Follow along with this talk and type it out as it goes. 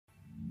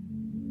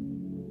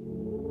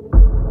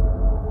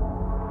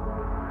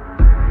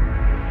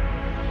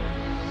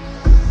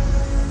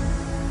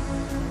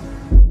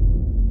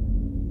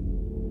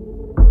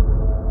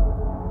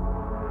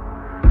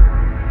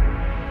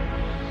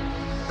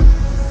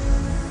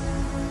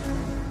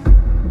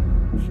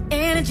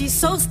energy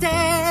so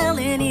stale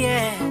in the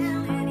air.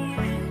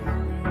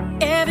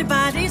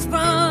 Everybody's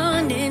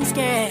running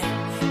scared.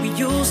 We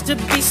used to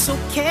be so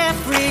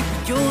carefree,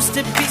 we used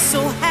to be so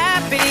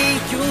happy,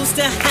 used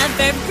to have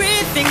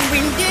everything we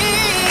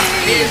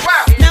need.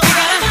 Now we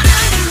gotta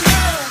find the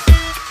love,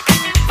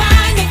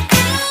 find the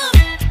love,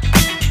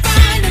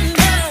 find the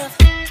love,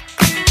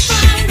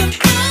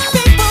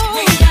 people.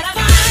 We gotta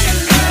find the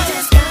love,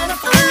 just gotta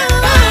find the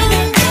love,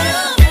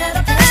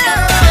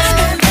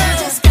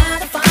 just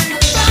gotta find the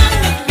love.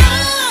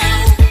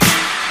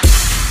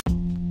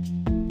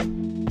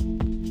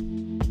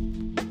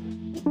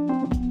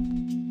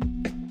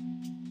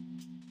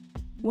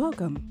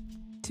 Welcome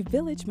to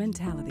Village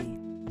Mentality,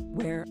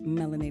 where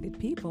melanated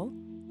people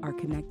are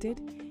connected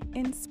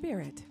in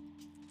spirit,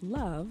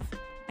 love,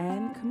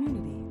 and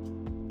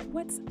community.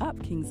 What's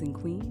up, kings and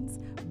queens,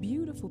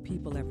 beautiful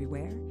people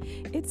everywhere?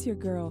 It's your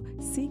girl,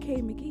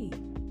 CK McGee,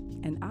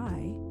 and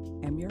I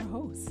am your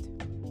host.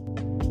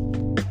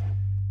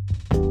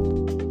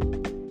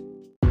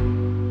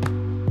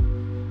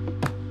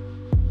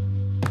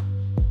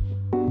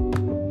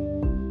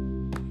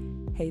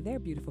 Hey there,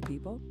 beautiful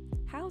people.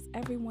 How's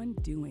everyone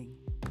doing?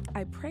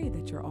 I pray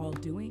that you're all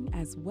doing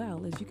as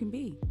well as you can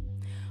be.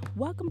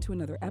 Welcome to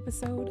another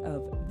episode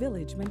of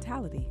Village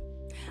Mentality.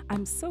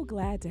 I'm so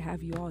glad to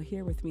have you all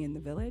here with me in the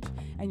village,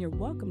 and you're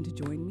welcome to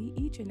join me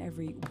each and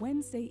every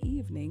Wednesday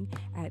evening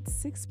at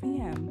 6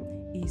 p.m.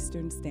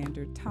 Eastern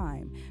Standard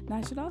Time. Now,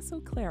 I should also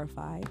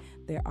clarify,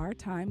 there are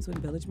times when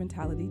Village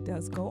Mentality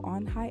does go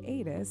on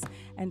hiatus,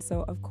 and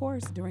so, of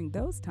course, during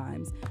those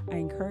times, I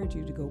encourage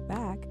you to go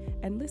back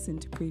and listen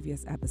to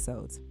previous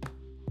episodes.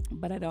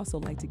 But I'd also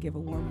like to give a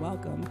warm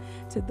welcome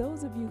to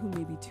those of you who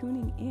may be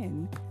tuning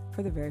in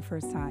for the very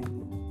first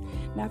time.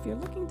 Now, if you're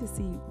looking to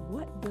see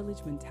what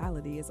Village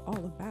Mentality is all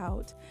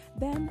about,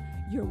 then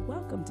you're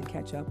welcome to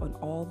catch up on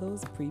all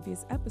those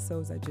previous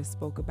episodes I just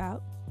spoke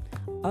about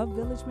of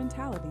Village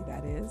Mentality,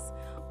 that is,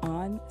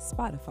 on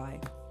Spotify,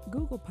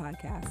 Google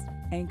Podcasts,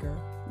 Anchor,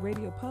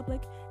 Radio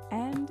Public,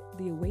 and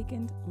the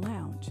Awakened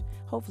Lounge.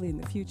 Hopefully in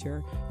the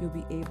future, you'll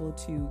be able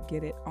to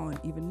get it on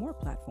even more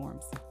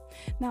platforms.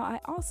 Now, I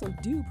also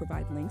do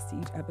provide links to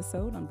each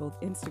episode on both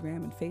Instagram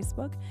and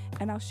Facebook,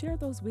 and I'll share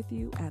those with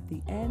you at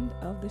the end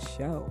of the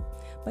show.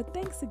 But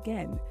thanks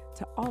again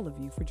to all of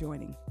you for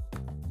joining.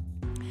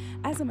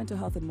 As a mental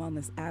health and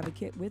wellness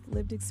advocate with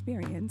lived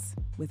experience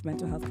with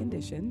mental health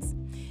conditions,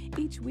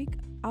 each week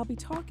I'll be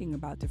talking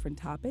about different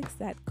topics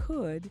that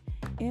could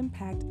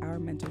impact our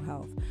mental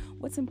health.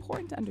 What's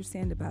important to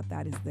understand about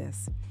that is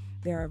this.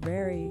 There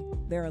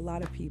are a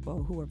lot of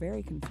people who are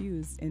very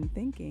confused in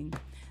thinking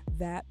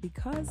that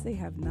because they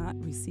have not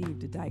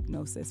received a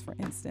diagnosis, for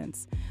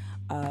instance,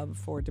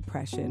 for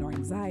depression or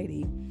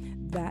anxiety,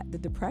 that the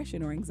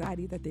depression or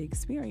anxiety that they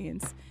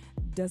experience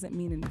doesn't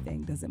mean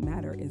anything, doesn't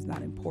matter, is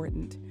not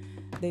important.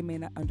 They may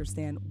not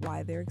understand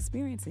why they're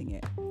experiencing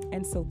it.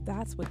 And so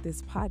that's what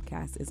this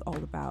podcast is all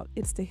about.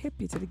 It's to hip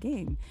you to the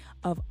game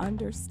of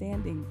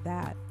understanding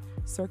that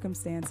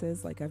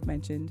circumstances, like I've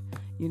mentioned,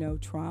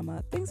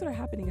 trauma, things that are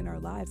happening in our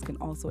lives can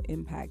also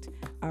impact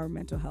our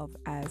mental health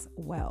as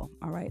well.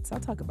 All right, so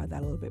I'll talk about that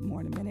a little bit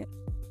more in a minute.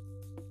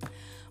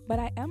 But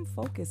I am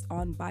focused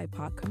on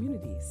BIPOC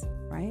communities,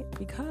 right?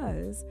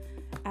 Because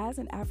as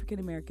an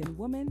African-American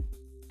woman,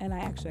 and I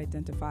actually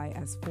identify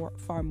as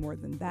far more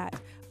than that,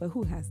 but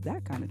who has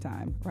that kind of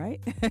time,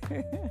 right?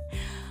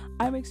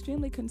 I'm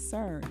extremely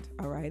concerned,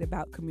 all right,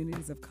 about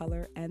communities of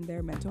color and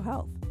their mental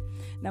health.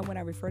 Now, when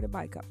I refer to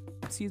BIPOC,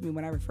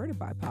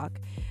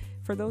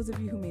 for those of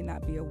you who may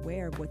not be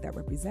aware of what that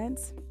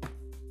represents,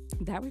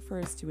 that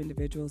refers to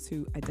individuals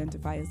who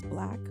identify as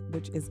Black,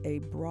 which is a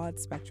broad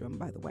spectrum,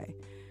 by the way.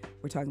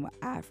 We're talking about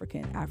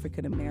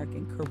African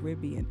American,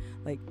 Caribbean,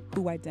 like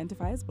who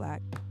identify as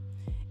Black,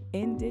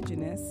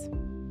 Indigenous,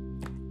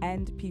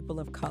 and people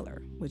of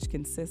color, which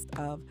consist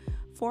of,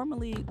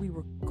 formerly we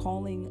were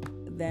calling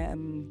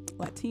them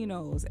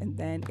Latinos, and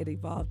then it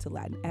evolved to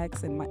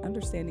Latinx, and my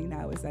understanding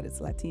now is that it's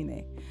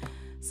Latine.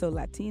 So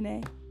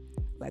Latine,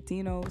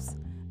 Latinos,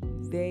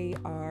 they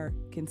are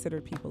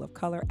considered people of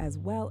color, as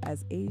well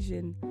as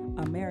Asian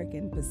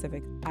American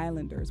Pacific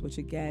Islanders, which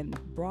again,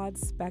 broad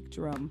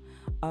spectrum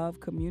of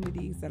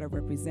communities that are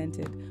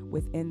represented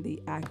within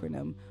the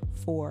acronym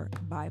for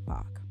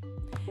BIPOC.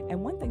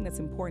 And one thing that's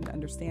important to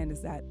understand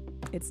is that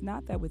it's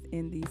not that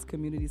within these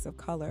communities of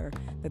color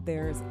that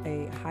there's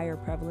a higher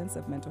prevalence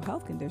of mental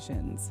health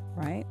conditions,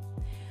 right?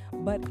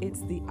 But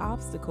it's the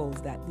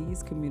obstacles that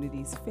these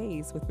communities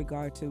face with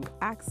regard to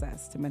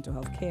access to mental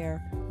health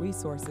care,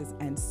 resources,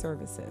 and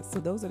services. So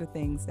those are the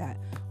things that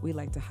we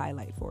like to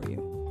highlight for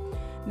you.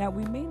 Now,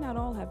 we may not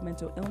all have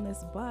mental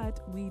illness,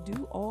 but we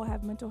do all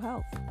have mental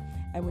health,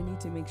 and we need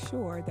to make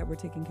sure that we're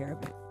taking care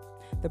of it.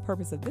 The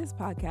purpose of this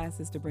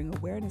podcast is to bring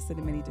awareness to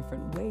the many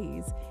different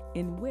ways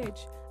in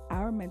which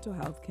our mental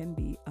health can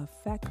be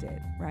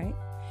affected, right?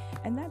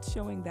 And that's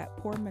showing that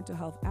poor mental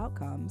health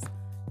outcomes,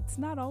 it's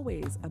not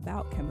always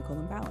about chemical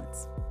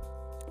imbalance.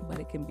 But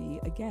it can be,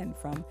 again,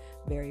 from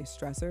various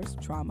stressors,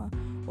 trauma,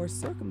 or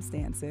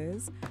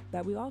circumstances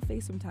that we all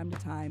face from time to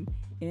time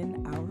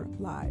in our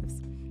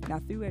lives. Now,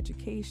 through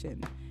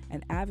education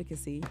and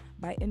advocacy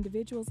by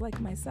individuals like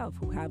myself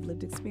who have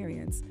lived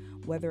experience,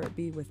 whether it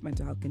be with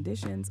mental health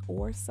conditions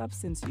or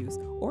substance use,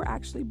 or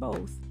actually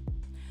both,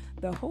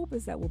 the hope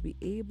is that we'll be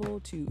able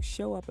to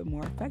show up in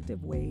more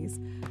effective ways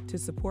to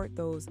support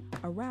those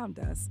around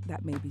us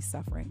that may be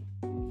suffering.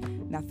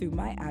 Now, through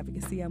my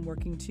advocacy, I'm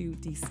working to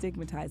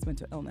destigmatize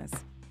mental illness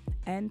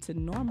and to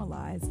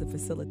normalize the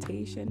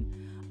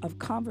facilitation of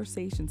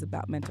conversations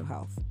about mental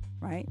health,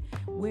 right?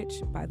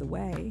 Which, by the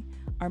way,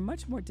 are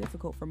much more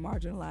difficult for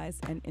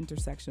marginalized and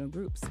intersectional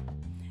groups.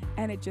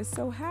 And it just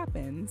so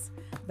happens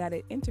that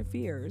it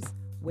interferes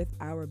with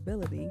our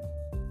ability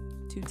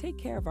to take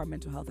care of our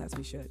mental health as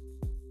we should.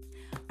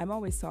 I'm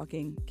always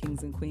talking,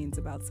 kings and queens,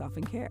 about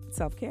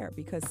self-care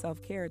because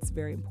self-care, it's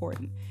very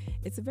important.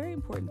 It's a very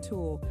important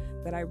tool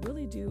that I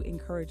really do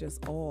encourage us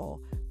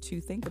all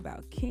to think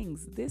about.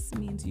 Kings, this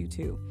means you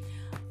too.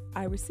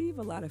 I receive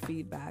a lot of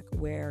feedback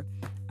where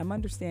I'm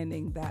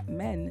understanding that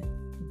men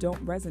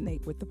don't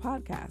resonate with the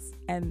podcast.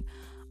 And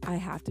I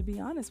have to be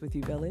honest with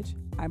you, Village.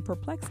 I'm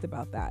perplexed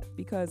about that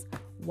because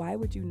why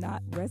would you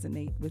not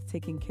resonate with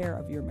taking care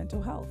of your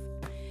mental health?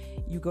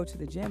 You go to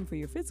the gym for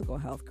your physical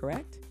health,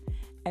 correct?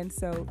 And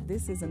so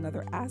this is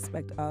another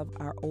aspect of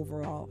our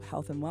overall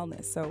health and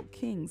wellness. So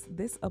Kings,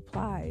 this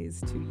applies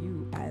to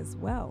you as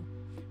well,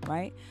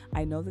 right?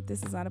 I know that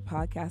this is not a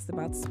podcast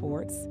about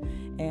sports,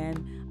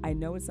 and I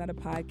know it's not a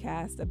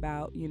podcast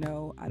about,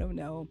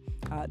 NASCAR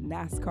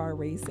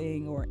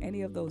racing or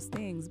any of those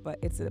things, but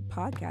it's a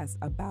podcast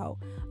about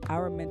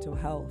our mental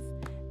health.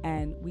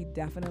 And we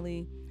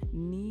definitely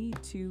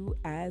need to,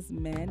 as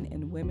men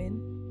and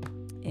women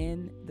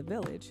in the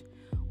village,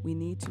 we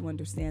need to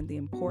understand the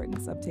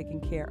importance of taking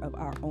care of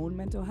our own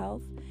mental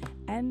health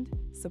and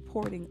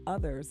supporting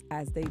others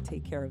as they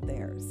take care of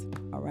theirs,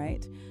 all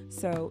right?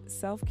 So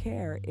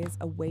self-care is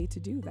a way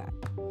to do that.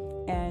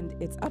 And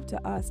it's up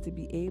to us to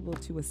be able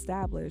to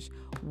establish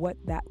what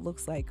that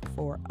looks like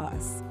for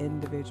us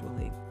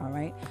individually, all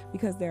right?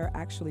 Because there are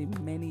actually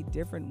many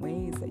different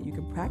ways that you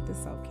can practice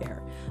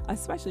self-care,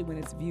 especially when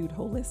it's viewed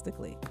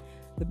holistically.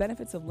 The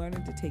benefits of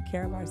learning to take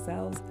care of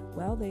ourselves,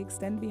 well, they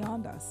extend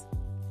beyond us.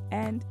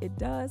 And it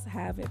does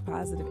have a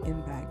positive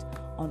impact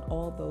on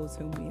all those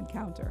whom we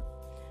encounter.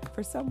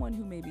 For someone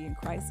who may be in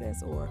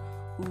crisis or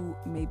who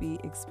may be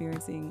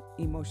experiencing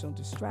emotional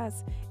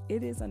distress,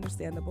 it is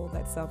understandable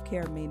that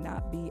self-care may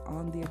not be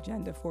on the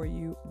agenda for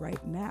you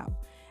right now.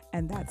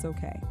 And that's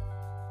okay,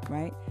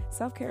 right?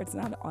 Self-care, it's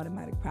not an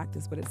automatic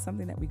practice, but it's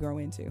something that we grow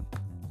into,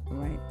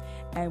 right?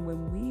 And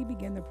when we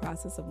begin the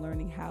process of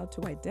learning how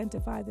to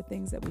identify the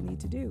things that we need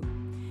to do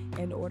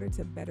in order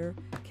to better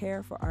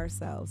care for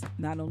ourselves,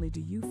 not only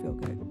do you feel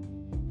good,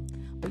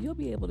 but you'll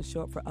be able to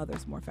show up for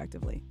others more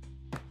effectively.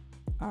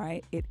 All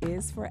right, it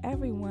is for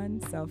everyone,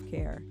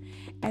 self-care.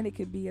 And it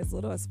could be as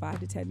little as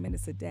 5 to 10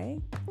 minutes a day.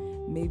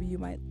 Maybe you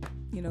might,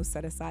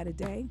 set aside a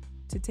day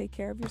to take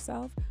care of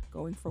yourself,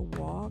 going for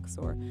walks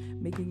or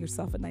making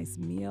yourself a nice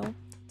meal,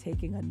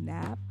 taking a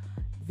nap.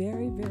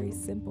 Very, very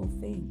simple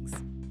things.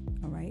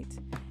 All right.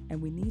 And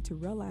we need to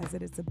realize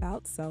that it's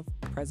about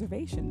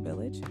self-preservation,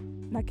 village.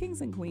 Now,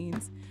 kings and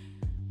queens,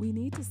 we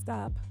need to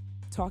stop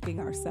talking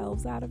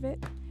ourselves out of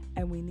it,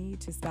 and we need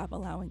to stop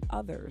allowing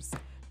others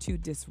to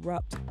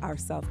disrupt our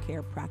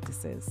self-care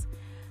practices.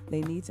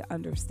 They need to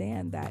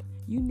understand that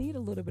you need a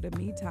little bit of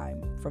me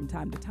time from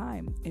time to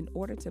time in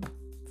order to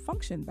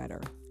function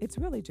better. It's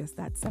really just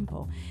that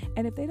simple.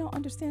 And if they don't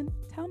understand,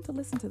 tell them to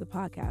listen to the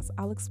podcast.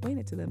 I'll explain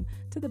it to them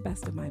to the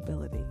best of my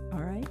ability.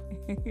 All right?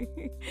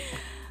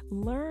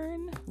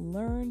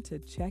 Learn to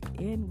check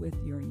in with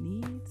your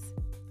needs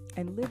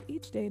and live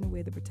each day in a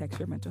way that protects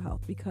your mental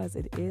health because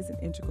it is an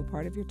integral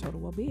part of your total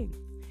well-being.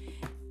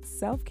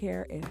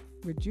 Self-care, it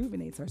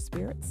rejuvenates our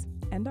spirits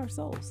and our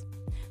souls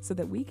so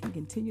that we can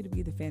continue to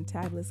be the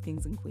fantabulous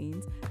kings and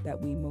queens that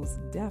we most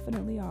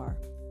definitely are.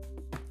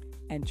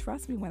 And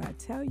trust me when I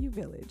tell you,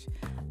 village,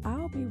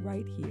 I'll be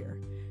right here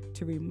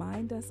to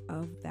remind us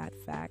of that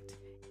fact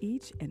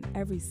each and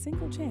every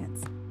single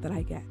chance that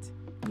I get.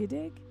 You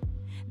dig?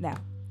 Now,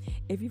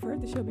 if you've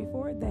heard the show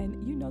before,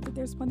 then you know that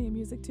there's plenty of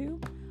music too.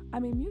 I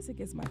mean, music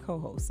is my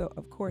co-host, so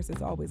of course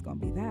it's always going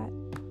to be that.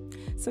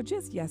 So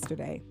just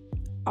yesterday,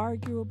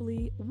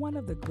 arguably one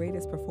of the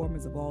greatest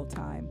performers of all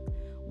time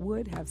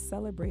would have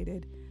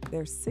celebrated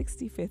their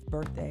 65th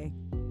birthday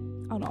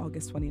on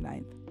August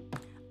 29th.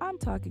 I'm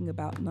talking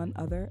about none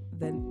other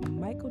than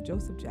Michael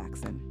Joseph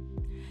Jackson.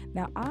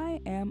 Now, I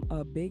am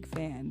a big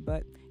fan,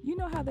 but you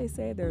know how they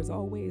say there's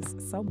always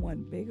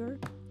someone bigger?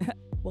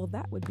 Well,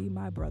 that would be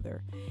my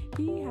brother.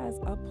 He has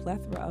a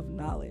plethora of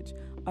knowledge,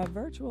 a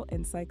virtual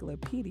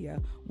encyclopedia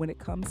when it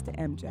comes to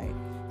MJ.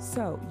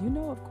 So,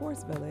 of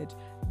course, village,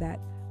 that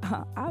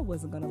I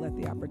wasn't going to let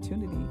the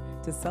opportunity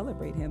to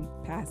celebrate him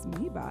pass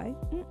me by.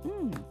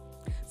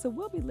 So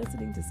we'll be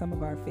listening to some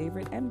of our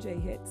favorite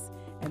MJ hits,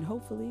 and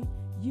hopefully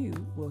you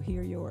will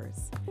hear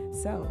yours.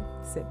 So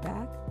sit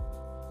back,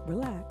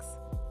 relax,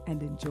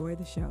 and enjoy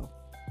the show.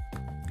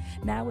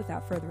 Now,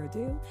 without further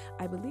ado,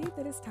 I believe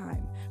that it's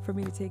time for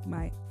me to take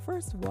my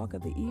first walk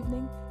of the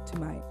evening to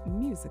my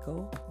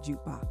musical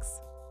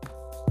jukebox.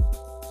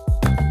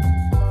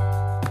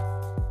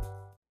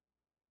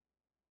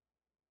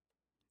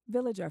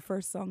 Village, our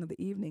first song of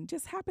the evening,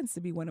 just happens to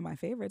be one of my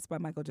favorites by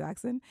Michael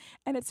Jackson,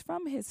 and it's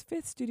from his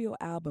fifth studio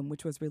album,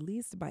 which was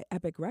released by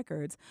Epic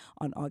Records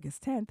on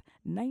August 10th,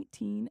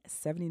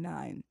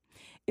 1979.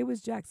 It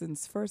was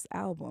Jackson's first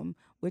album,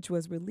 which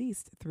was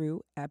released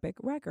through Epic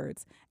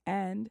Records,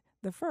 and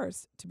the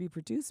first to be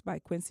produced by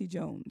Quincy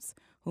Jones,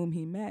 whom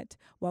he met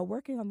while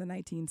working on the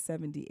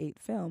 1978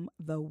 film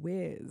The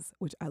Wiz,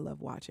 which I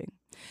love watching.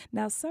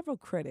 Now, several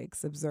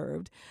critics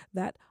observed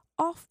that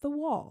Off the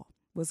Wall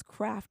was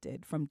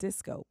crafted from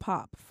disco,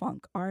 pop,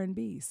 funk,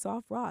 R&B,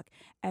 soft rock,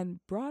 and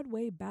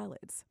Broadway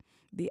ballads.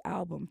 The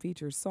album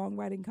features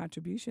songwriting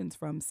contributions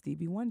from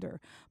Stevie Wonder,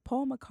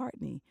 Paul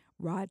McCartney,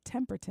 Rod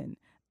Temperton,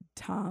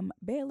 Tom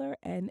Baylor,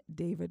 and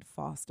David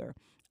Foster,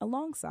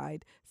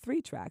 alongside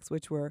 3 tracks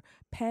which were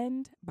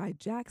penned by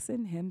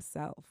Jackson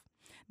himself.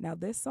 Now,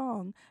 this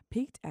song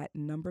peaked at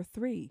number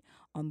 3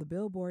 on the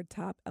Billboard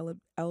Top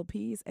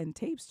LPs and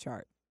Tapes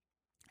chart,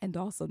 and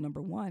also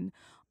number 1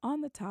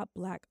 on the Top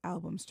Black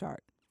Albums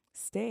chart,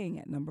 staying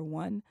at number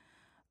 1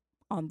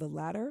 on the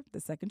latter, the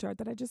second chart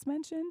that I just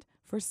mentioned,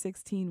 for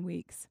 16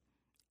 weeks.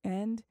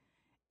 And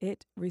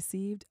it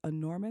received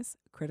enormous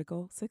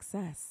critical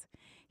success.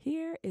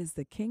 Here is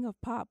the King of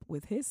Pop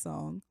with his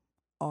song,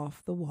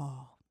 Off the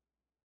Wall.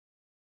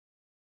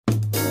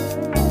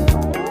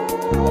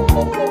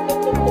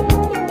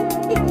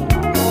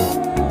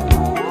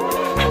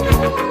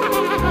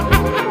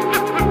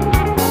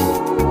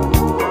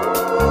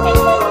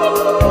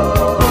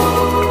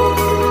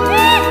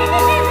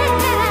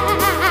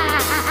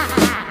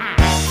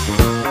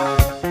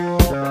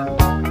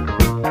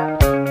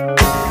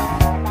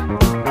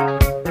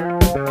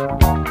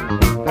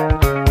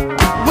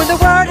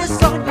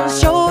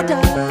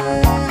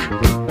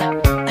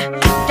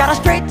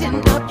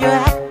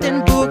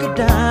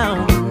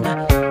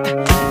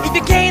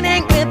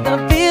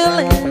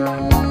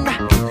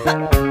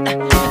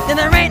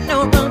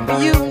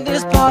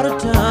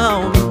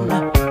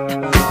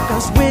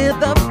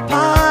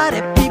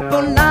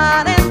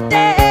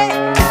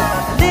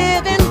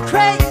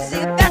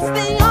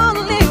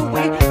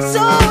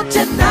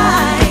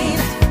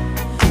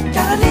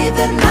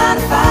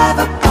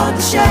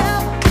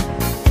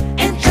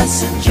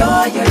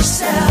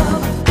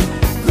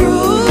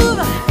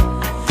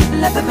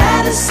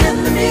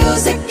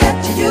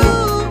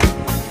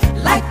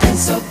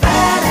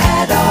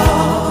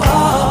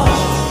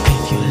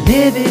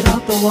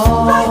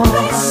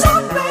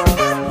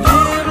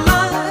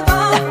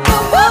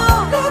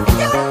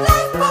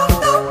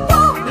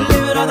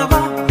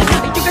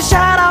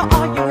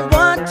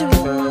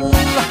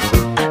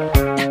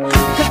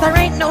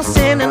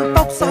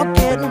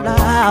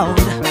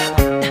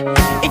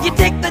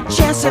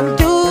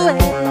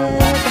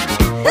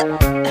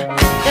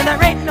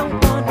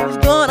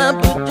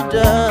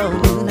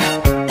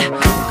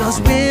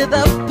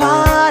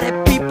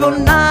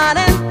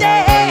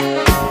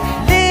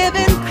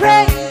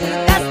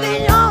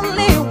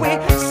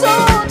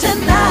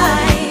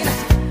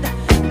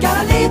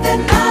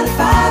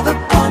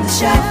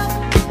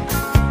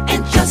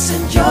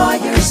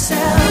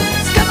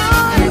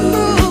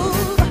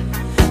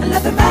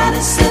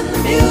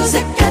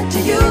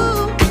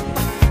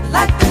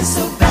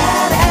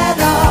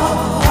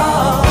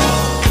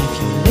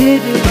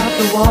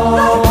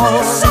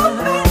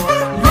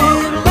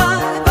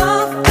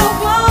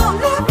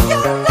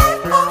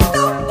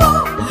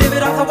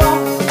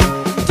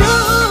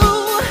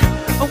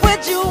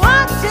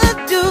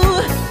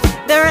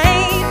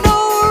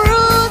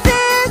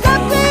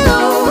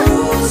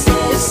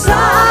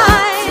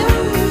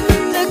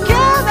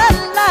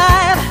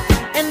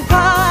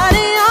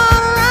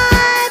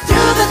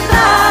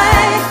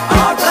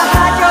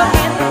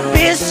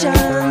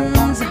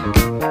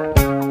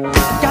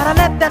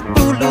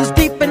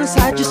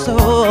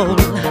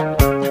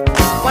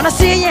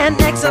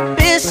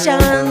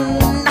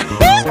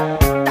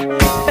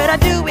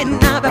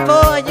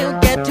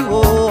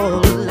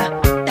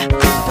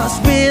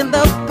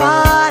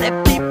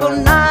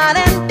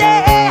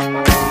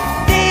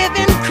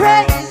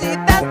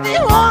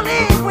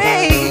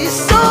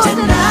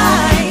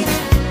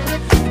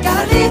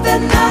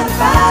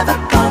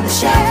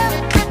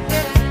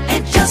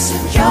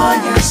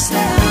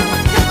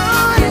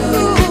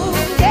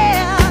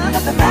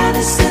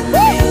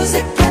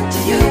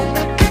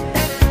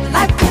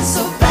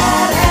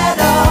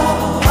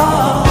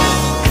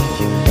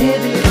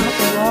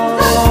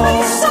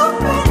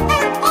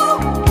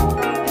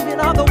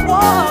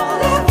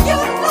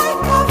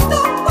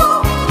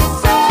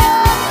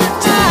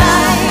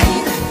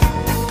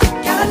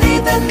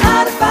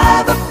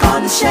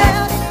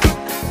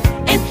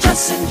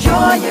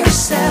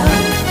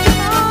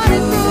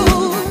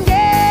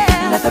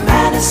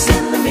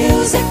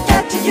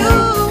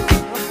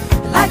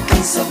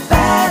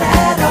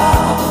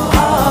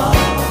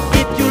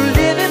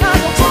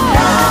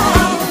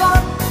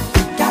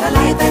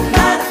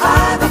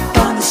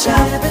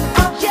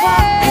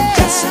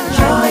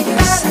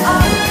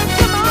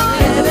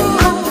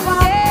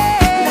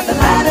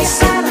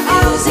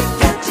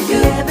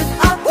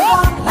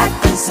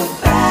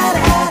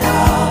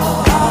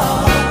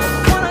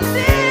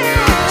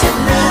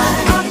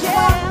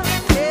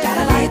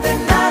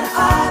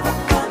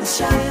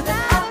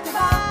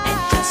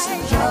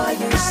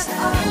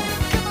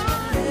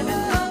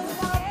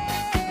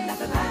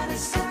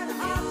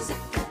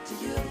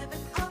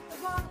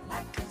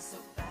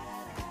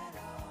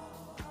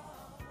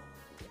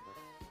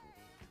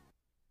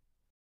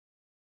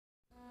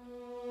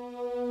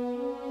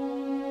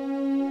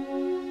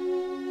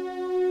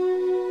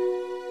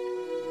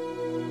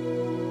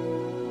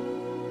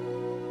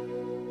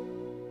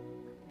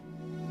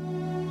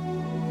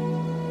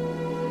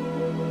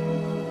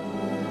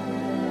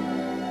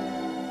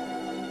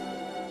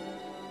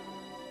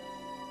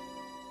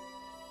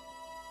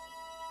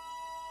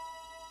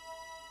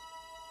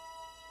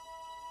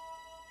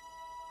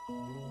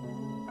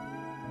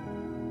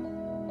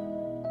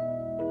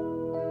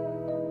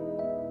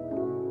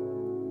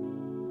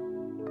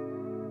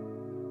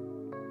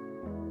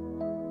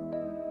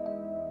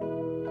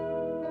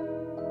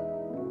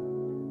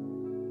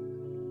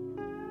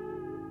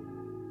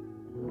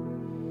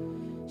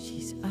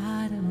 She's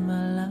out of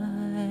my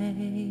life.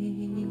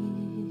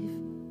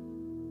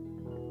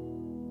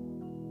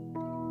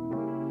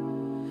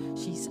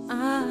 She's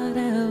out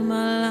of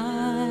my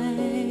life.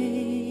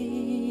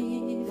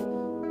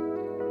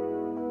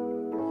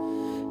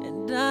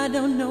 And I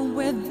don't know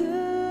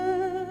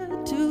whether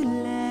to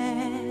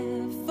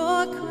laugh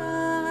or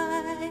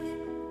cry.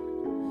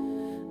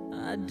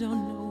 I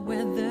don't know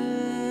whether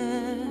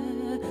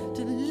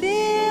to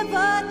live or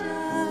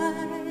die.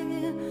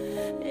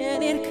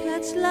 And it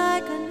cuts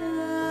like a knife.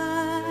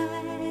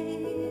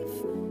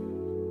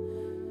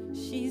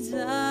 She's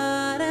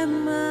out of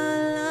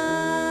my life.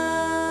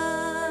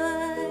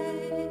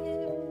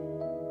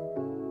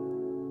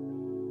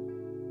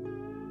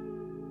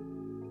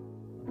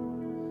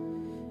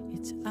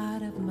 It's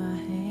out of my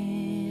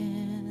hands.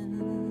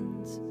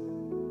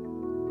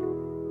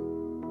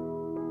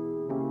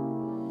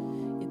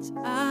 It's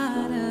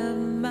out of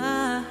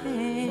my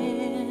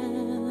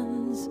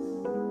hands.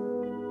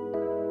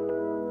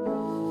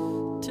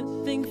 To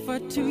think for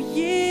 2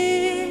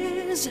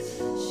 years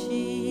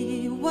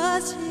she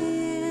was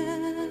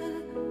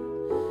here,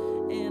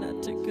 and I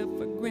took her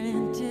for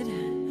granted.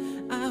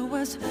 I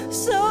was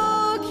so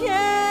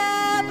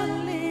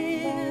cavalier.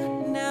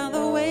 Now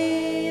the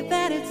way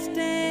that it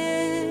stands,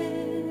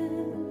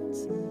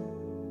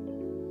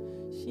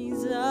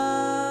 she's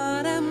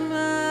out of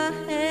my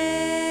hands.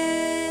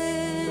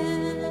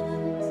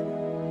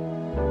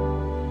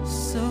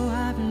 So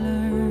I've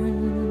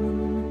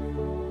learned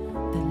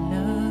that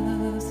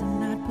love's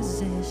not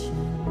possession,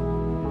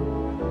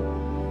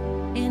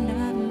 and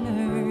I've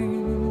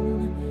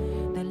learned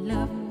that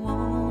love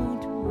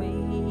won't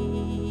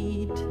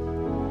wait.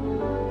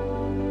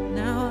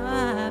 Now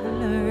I've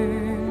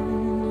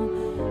learned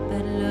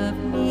that love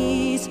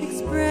needs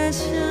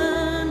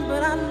expression,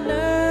 but I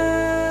learned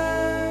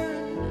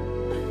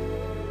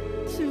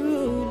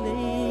too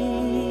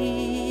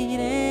late,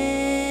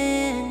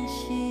 and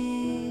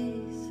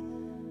she's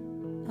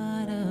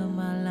out of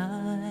my life.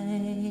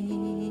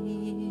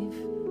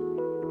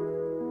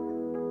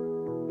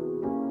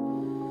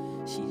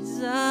 She's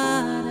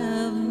out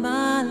of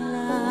my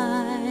life.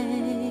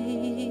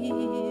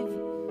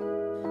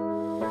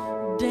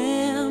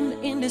 Damned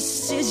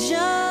indecision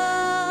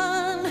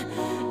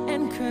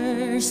and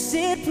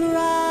cursed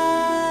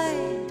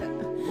pride.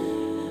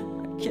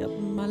 I kept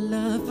my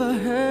love for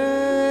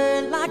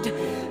her locked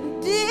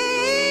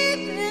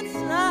deep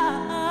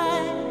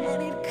inside,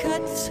 and it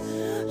cuts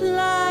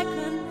like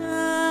a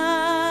knife.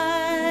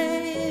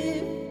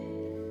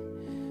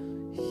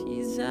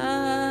 She's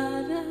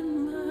out of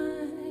my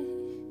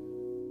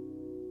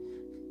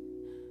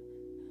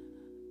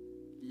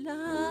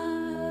life.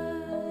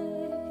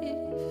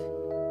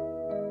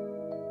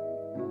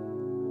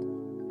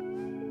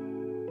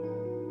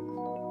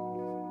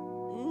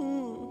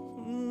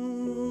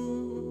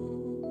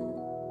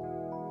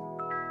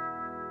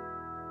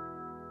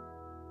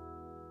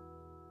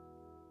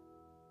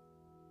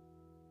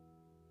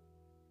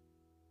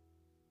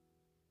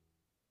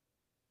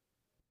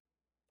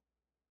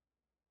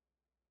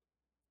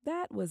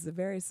 That was the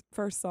very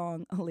first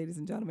song, ladies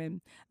and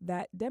gentlemen,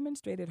 that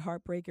demonstrated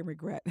heartbreak and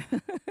regret.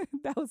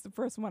 That was the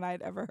first one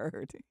I'd ever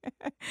heard.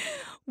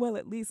 Well,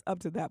 at least up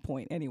to that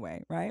point,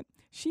 anyway, right?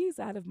 She's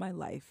Out of My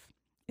Life.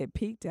 It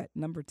peaked at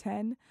number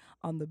 10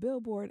 on the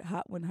Billboard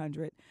Hot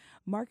 100,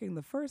 marking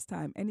the first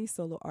time any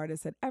solo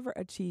artist had ever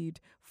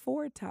achieved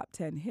 4 top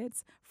 10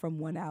 hits from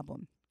one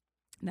album.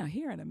 Now,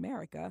 here in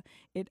America,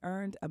 it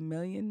earned $1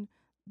 million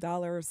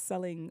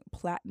selling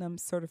platinum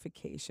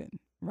certification,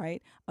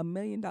 right? $1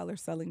 million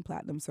selling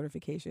platinum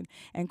certification.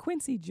 And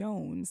Quincy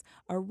Jones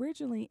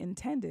originally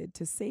intended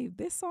to save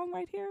this song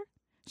right here,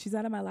 She's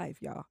Out of My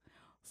Life, y'all,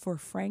 for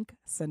Frank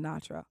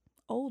Sinatra.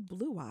 Old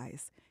Blue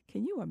Eyes.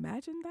 Can you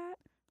imagine that?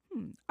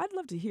 I'd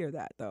love to hear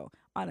that, though.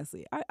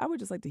 Honestly, I would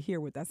just like to hear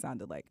what that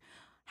sounded like.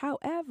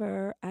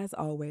 However, as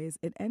always,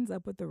 it ends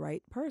up with the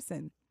right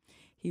person.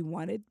 He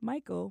wanted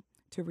Michael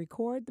to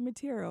record the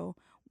material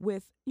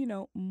with,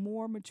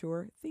 more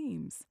mature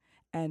themes.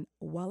 And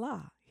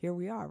voila, here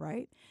we are,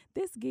 right?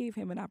 This gave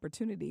him an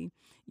opportunity,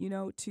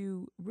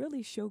 to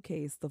really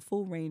showcase the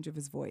full range of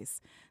his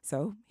voice.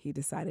 So he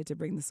decided to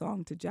bring the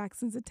song to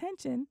Jackson's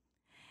attention.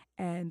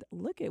 And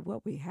look at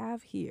what we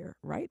have here,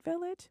 right,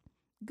 Village?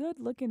 Good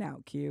looking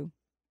out, Q.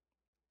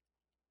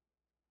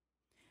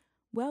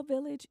 Well,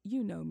 Village,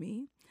 you know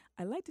me.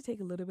 I like to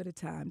take a little bit of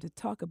time to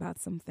talk about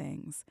some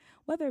things,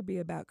 whether it be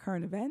about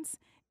current events,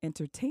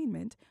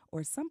 entertainment,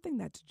 or something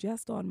that's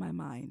just on my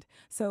mind.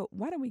 So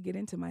why don't we get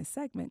into my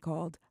segment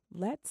called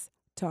Let's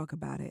Talk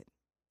About It.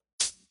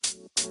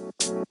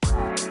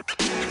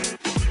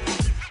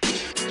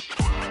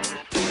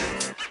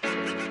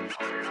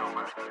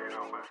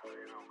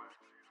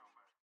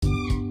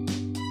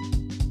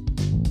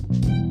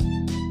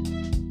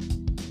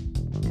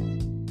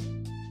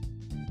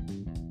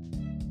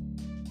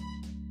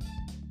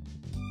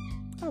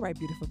 All right,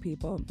 beautiful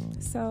people.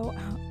 So,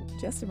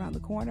 just around the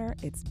corner,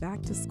 it's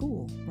back to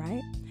school,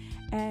 right?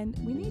 And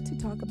we need to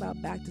talk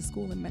about back to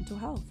school and mental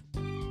health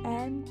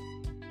and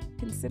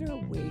consider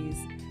ways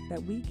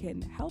that we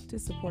can help to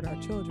support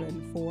our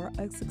children for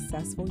a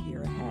successful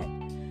year ahead.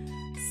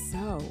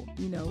 So,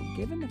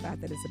 given the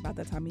fact that it's about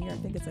that time of year, I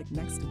think it's like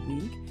next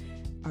week,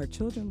 our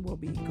children will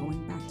be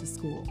going back to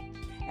school.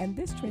 And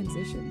this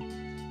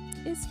transition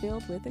is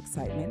filled with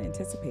excitement,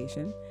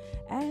 anticipation,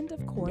 and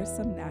of course,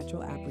 some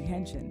natural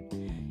apprehension.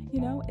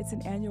 It's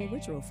an annual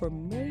ritual for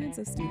millions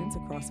of students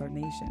across our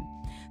nation.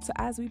 So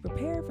as we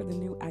prepare for the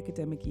new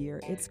academic year,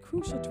 it's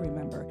crucial to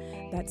remember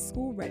that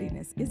school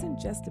readiness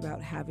isn't just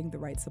about having the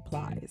right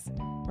supplies,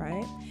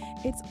 right?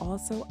 It's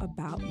also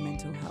about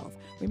mental health.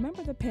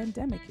 Remember the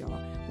pandemic,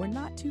 y'all. We're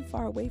not too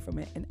far away from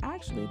it, and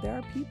actually there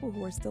are people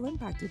who are still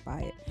impacted by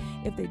it.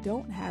 If they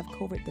don't have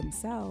COVID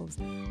themselves,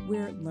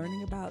 we're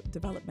learning about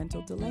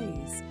developmental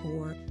delays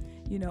or,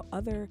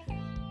 other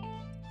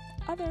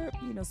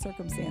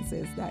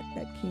circumstances that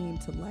came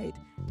to light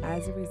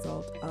as a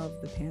result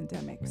of the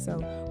pandemic. So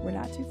we're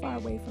not too far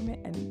away from it,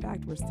 and in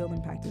fact, we're still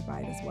impacted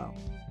by it as well,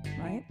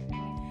 right?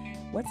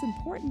 What's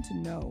important to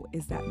know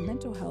is that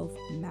mental health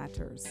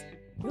matters,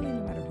 really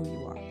no matter who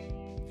you are.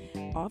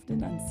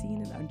 Often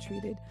unseen and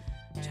untreated,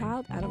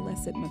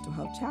 child-adolescent mental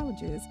health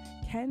challenges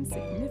can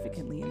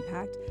significantly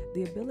impact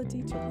the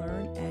ability to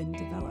learn and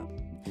develop.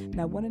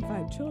 Now, 1 in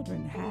 5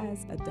 children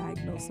has a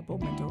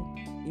diagnosable mental,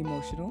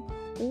 emotional,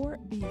 or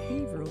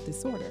behavioral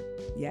disorder,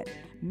 yet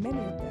many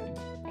of them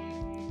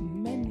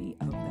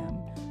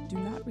do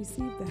not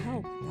receive the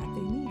help that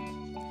they need.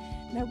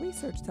 Now,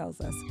 research tells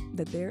us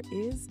that there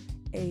is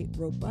a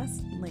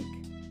robust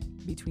link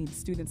between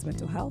students'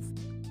 mental health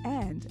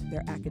and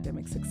their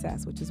academic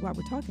success, which is why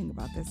we're talking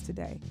about this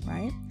today,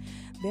 right?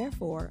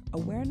 Therefore,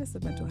 awareness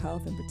of mental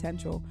health and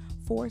potential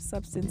for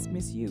substance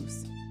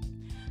misuse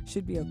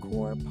should be a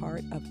core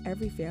part of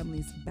every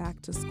family's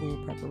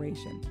back-to-school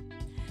preparation.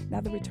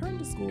 Now, the return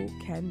to school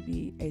can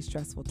be a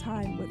stressful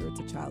time, whether it's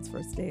a child's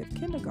first day of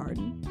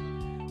kindergarten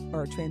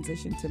or a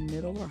transition to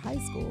middle or high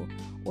school,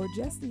 or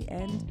just the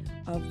end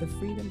of the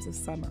freedoms of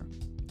summer.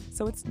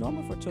 So it's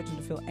normal for children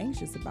to feel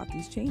anxious about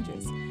these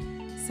changes.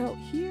 So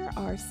here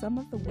are some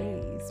of the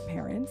ways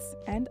parents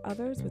and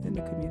others within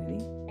the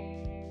community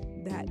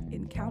that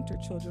encounter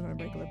children on a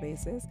regular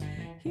basis.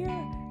 Here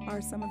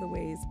are some of the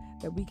ways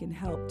that we can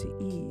help to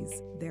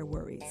ease their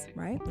worries,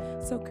 right?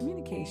 So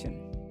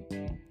communication,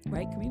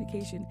 right?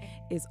 Communication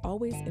is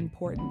always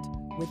important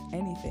with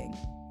anything,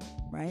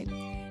 right?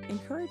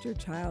 Encourage your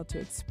child to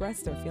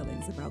express their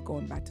feelings about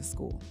going back to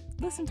school.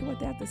 Listen to what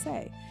they have to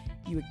say.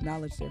 You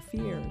acknowledge their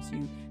fears,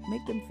 you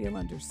make them feel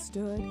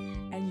understood,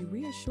 and you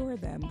reassure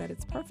them that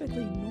it's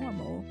perfectly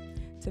normal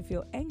to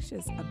feel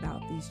anxious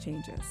about these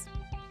changes.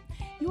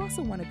 You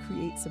also want to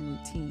create some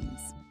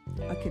routines.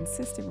 A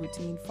consistent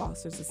routine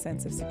fosters a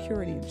sense of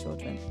security in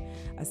children.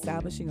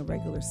 Establishing a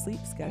regular sleep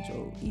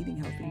schedule, eating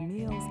healthy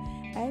meals,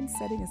 and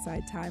setting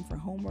aside time for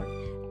homework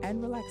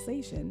and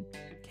relaxation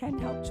can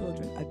help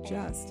children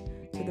adjust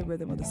to the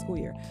rhythm of the school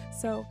year.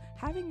 So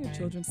having your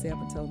children stay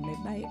up until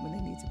midnight when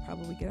they need to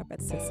probably get up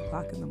at 6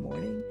 o'clock in the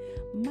morning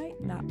might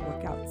not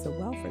work out so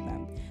well for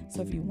them.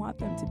 So if you want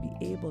them to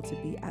be able to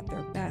be at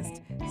their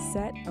best,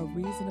 set a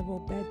reasonable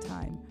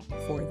bedtime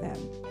for them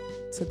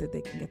so that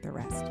they can get their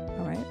rest,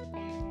 all right?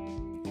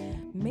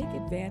 Make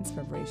advanced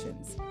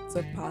preparations. So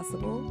if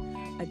possible,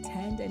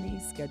 attend any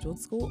scheduled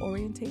school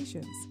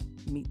orientations,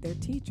 meet their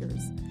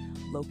teachers,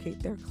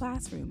 locate their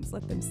classrooms,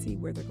 let them see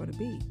where they're going to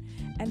be,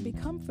 and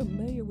become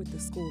familiar with the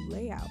school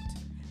layout.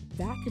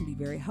 That can be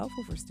very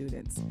helpful for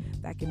students.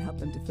 That can help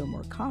them to feel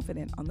more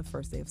confident on the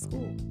first day of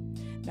school.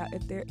 Now,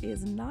 if there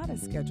is not a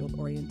scheduled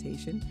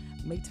orientation,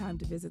 make time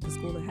to visit the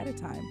school ahead of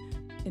time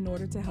in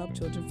order to help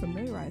children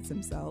familiarize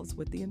themselves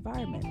with the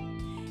environment.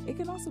 It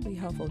can also be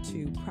helpful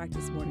to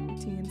practice morning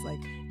routines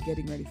like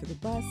getting ready for the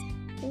bus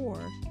or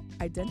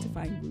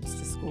identifying routes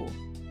to school.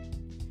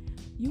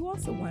 You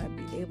also want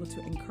to be able to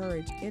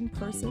encourage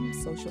in-person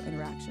social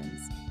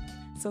interactions.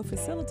 So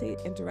facilitate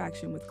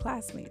interaction with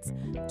classmates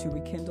to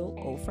rekindle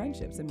old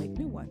friendships and make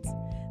new ones.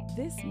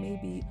 This may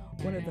be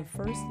one of the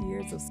first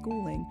years of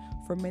schooling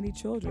for many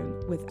children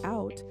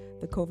without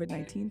the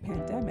COVID-19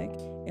 pandemic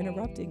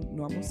interrupting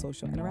normal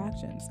social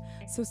interactions.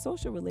 So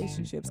social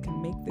relationships can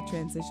make the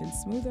transition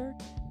smoother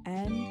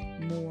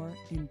and more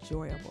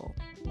enjoyable,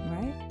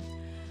 right?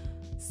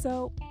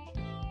 So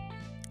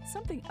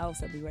something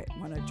else that we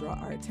want to draw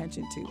our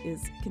attention to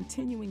is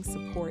continuing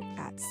support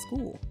at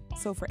school.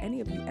 So for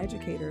any of you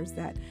educators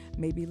that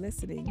may be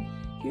listening,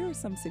 here are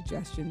some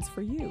suggestions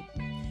for you.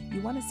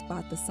 You want to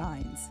spot the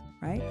signs,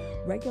 right?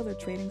 Regular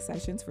training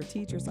sessions for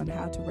teachers on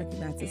how to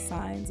recognize the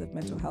signs of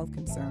mental health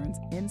concerns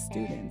in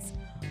students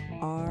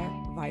are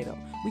vital.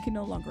 We can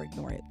no longer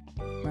ignore it,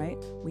 right?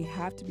 We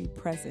have to be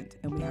present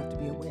and we have to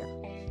be aware.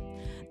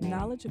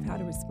 Knowledge of how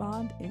to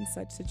respond in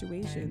such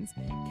situations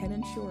can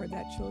ensure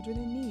that children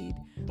in need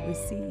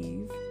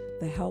receive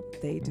the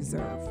help they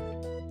deserve.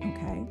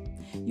 Okay?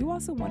 You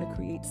also want to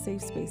create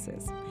safe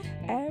spaces.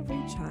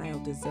 Every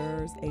child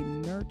deserves a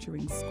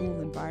nurturing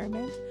school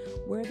environment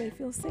where they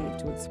feel safe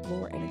to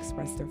explore and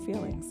express their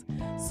feelings.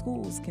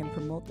 Schools can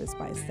promote this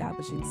by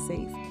establishing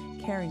safe,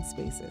 caring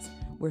spaces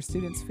where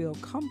students feel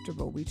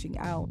comfortable reaching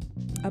out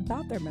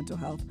about their mental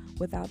health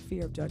without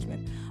fear of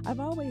judgment. I've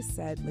always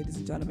said, ladies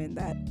and gentlemen,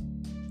 that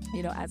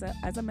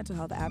as a mental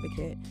health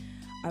advocate,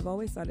 I've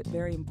always thought it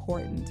very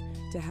important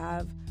to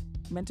have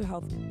mental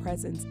health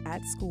presence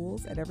at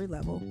schools at every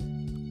level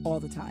all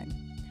the time.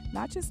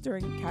 Not just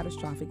during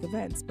catastrophic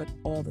events, but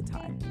all the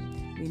time.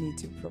 We need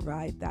to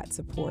provide that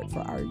support for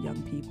our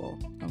young people,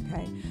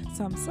 okay?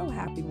 So I'm so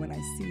happy when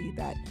I see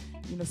that,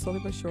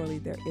 slowly but surely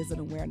there is an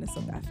awareness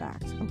of that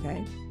fact,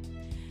 okay?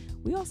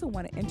 We also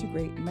want to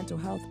integrate mental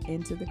health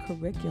into the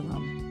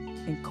curriculum.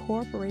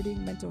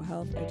 Incorporating mental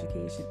health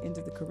education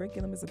into the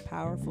curriculum is a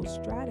powerful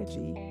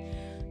strategy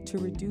to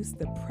reduce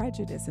the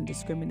prejudice and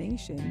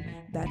discrimination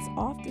that's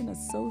often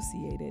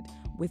associated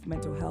with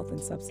mental health and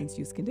substance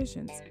use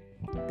conditions.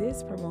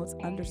 This promotes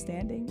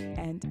understanding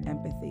and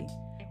empathy,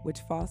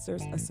 which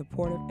fosters a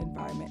supportive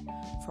environment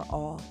for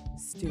all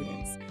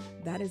students.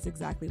 That is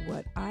exactly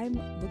what I'm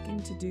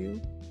looking to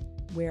do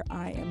where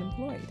I am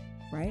employed,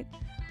 right?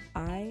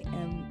 I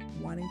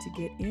am wanting to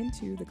get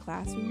into the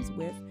classrooms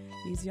with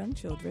these young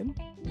children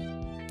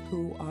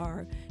who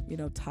are,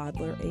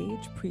 toddler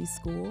age,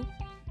 preschool.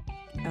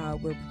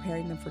 We're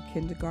preparing them for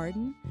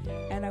kindergarten,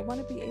 and I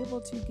want to be able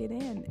to get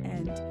in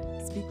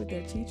and speak with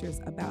their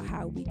teachers about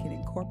how we can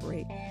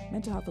incorporate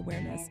mental health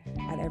awareness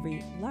at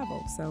every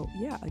level. So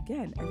yeah,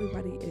 again,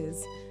 everybody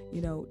is,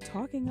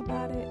 talking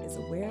about it, is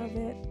aware of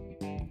it.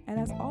 And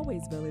as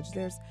always, Village,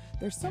 there's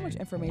so much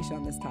information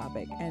on this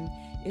topic. And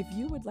if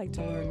you would like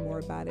to learn more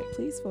about it,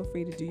 please feel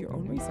free to do your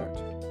own research,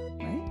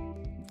 right?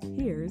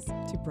 Here's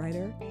to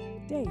brighter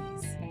days.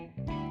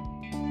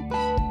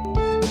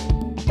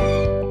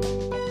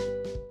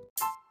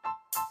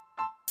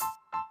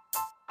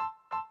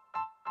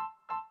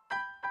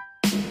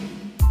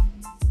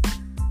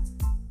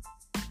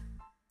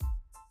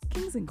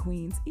 Kings and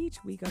Queens,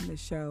 each week on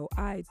this show,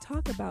 I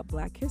talk about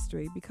Black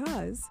history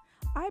because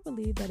I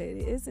believe that it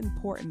is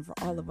important for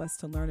all of us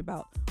to learn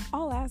about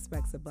all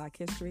aspects of Black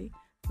history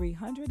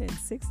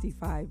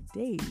 365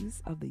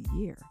 days of the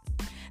year.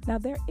 Now,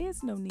 there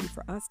is no need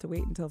for us to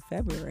wait until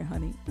February,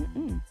 honey.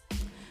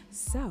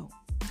 So,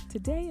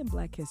 today in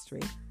Black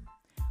history,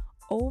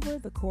 over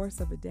the course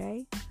of a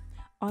day,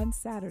 on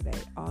Saturday,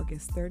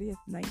 August 30th,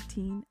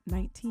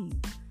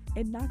 1919,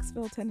 in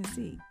Knoxville,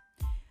 Tennessee,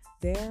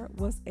 there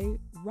was a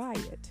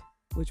riot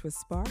which was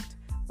sparked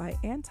by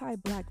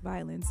anti-Black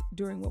violence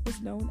during what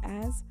was known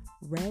as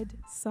Red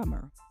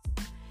Summer.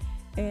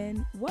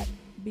 And what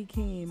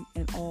became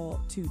an all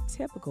too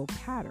typical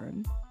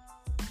pattern,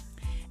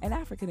 an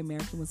African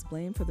American was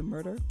blamed for the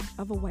murder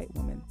of a white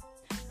woman.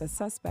 The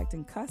suspect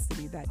in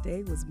custody that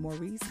day was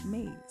Maurice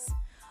Mays,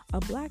 a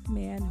Black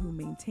man who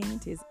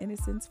maintained his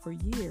innocence for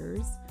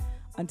years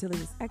until he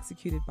was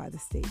executed by the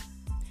state.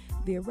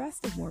 The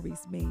arrest of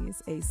Maurice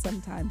Mays, a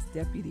sometimes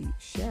deputy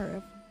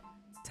sheriff,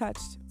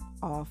 touched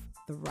off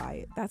the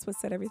riot. That's what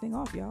set everything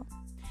off, y'all.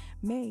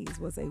 Mays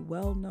was a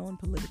well-known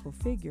political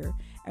figure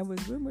and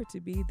was rumored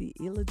to be the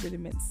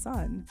illegitimate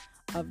son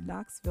of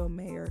Knoxville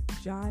Mayor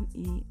John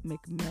E.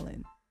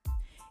 McMillan.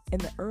 In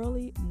the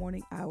early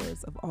morning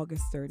hours of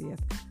August 30th,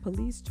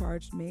 police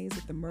charged Mays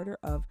with the murder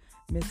of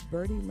Miss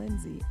Bertie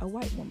Lindsay, a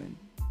white woman.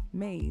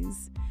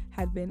 Mays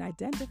had been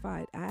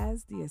identified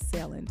as the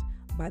assailant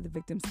by the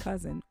victim's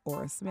cousin,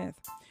 Ora Smith,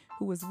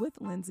 who was with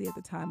Lindsay at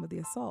the time of the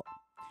assault.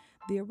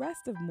 The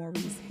arrest of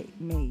Maurice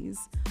Mays,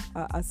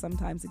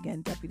 sometimes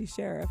again deputy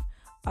sheriff,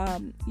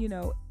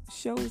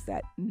 shows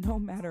that no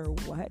matter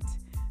what,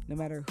 no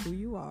matter who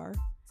you are,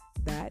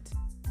 that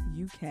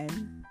you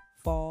can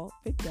fall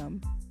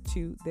victim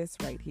to this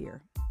right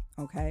here,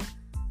 okay?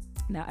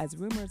 Now, as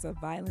rumors of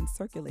violence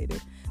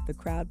circulated, the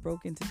crowd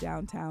broke into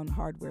downtown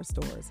hardware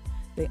stores.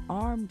 They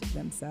armed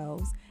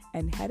themselves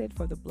and headed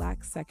for the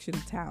Black section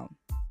of town.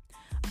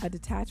 A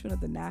detachment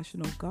of the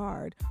National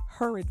Guard,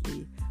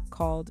 hurriedly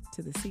called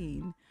to the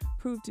scene,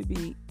 proved to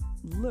be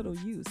little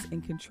use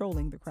in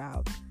controlling the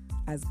crowd,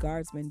 as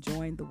guardsmen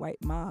joined the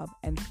white mob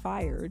and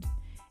fired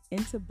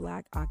into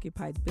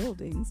Black-occupied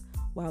buildings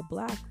while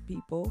Black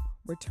people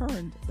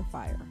returned the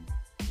fire.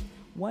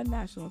 One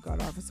National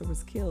Guard officer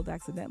was killed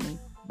accidentally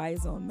by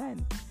his own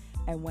men,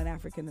 and one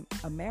African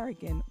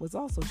American was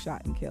also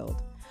shot and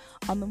killed.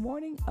 On the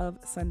morning of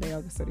Sunday,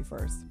 August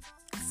 31st,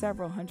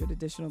 several hundred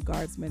additional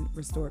guardsmen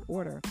restored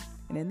order,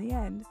 and in the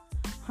end,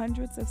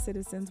 hundreds of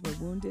citizens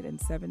were wounded and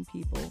 7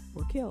 people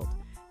were killed,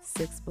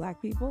 6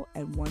 Black people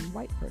and 1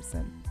 white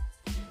person.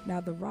 Now,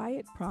 the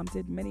riot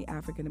prompted many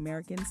African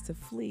Americans to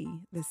flee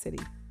the city,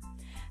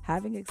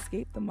 having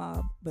escaped the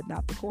mob but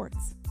not the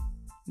courts.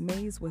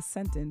 Mays was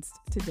sentenced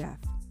to death.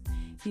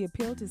 He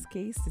appealed his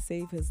case to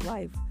save his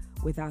life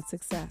without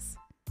success,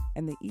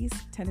 and the East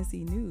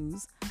Tennessee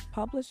News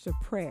published a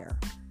prayer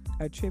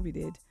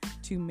attributed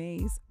to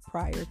Mays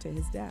prior to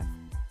his death.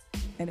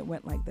 And it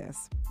went like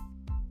this: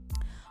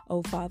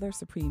 "O Father,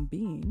 Supreme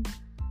Being,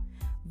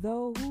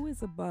 Though who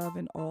is above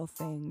in all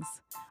things,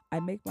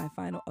 I make my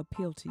final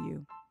appeal to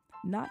you,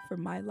 not for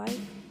my life,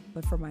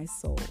 but for my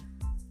soul.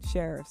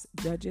 Sheriffs,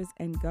 judges,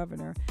 and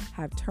governor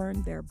have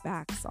turned their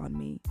backs on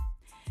me,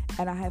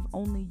 and I have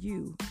only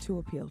you to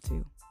appeal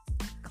to.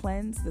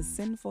 Cleanse the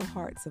sinful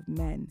hearts of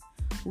men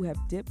who have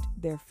dipped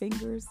their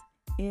fingers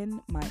in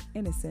my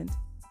innocent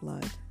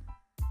blood.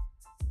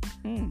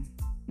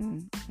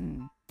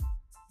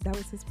 That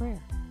was his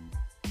prayer.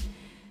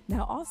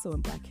 Now, also in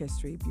Black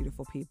history,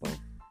 beautiful people,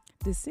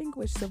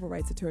 distinguished civil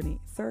rights attorney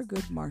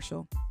Thurgood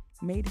Marshall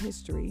made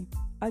history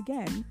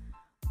again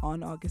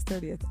on August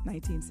 30th,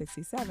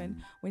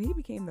 1967, when he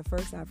became the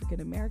first African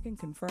American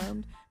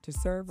confirmed to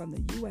serve on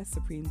the U.S.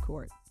 Supreme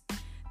Court.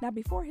 Now,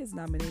 before his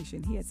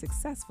nomination, he had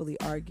successfully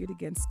argued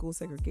against school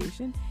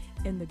segregation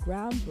in the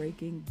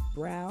groundbreaking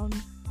Brown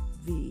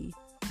v.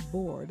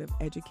 Board of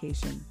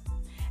Education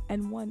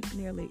and won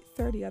nearly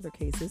 30 other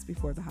cases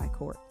before the High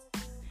Court.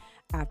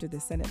 After the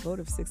Senate vote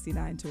of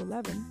 69 to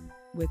 11,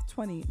 with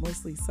 20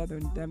 mostly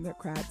Southern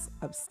Democrats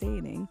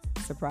abstaining,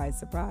 surprise,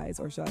 surprise,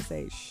 or shall I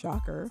say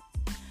shocker,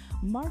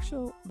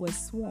 Marshall was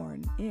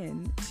sworn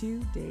in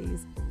 2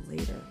 days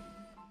later.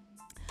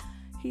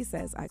 He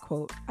says, I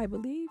quote, "I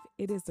believe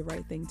it is the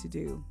right thing to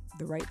do,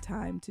 the right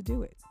time to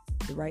do it,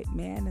 the right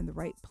man in the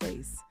right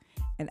place."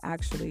 And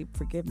actually,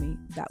 forgive me,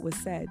 that was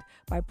said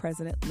by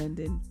President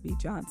Lyndon B.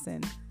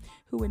 Johnson,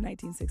 who in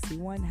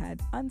 1961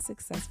 had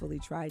unsuccessfully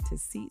tried to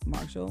seat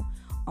Marshall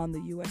on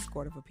the U.S.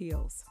 Court of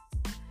Appeals.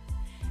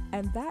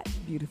 And that,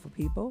 beautiful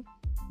people,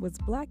 was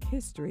Black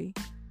History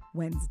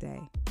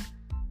Wednesday.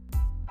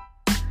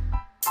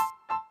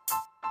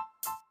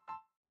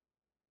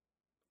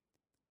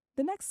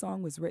 The next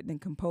song was written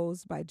and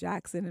composed by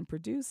Jackson and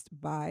produced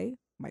by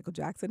Michael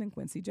Jackson and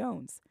Quincy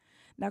Jones.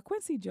 Now,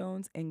 Quincy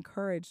Jones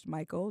encouraged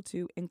Michael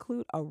to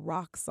include a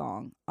rock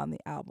song on the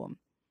album.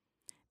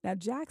 Now,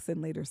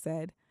 Jackson later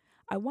said,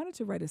 "I wanted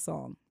to write a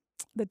song,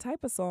 the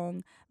type of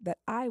song that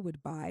I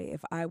would buy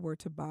if I were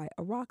to buy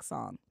a rock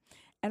song.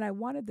 And I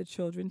wanted the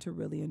children to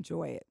really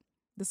enjoy it,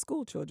 the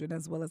school children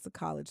as well as the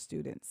college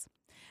students."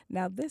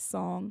 Now, this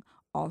song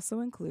also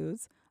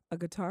includes a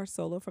guitar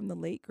solo from the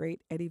late,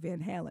 great Eddie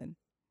Van Halen.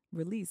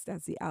 Released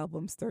as the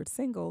album's third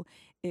single,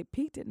 it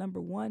peaked at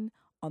number 1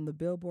 on the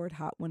Billboard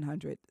Hot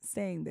 100,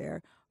 staying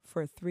there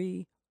for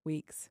 3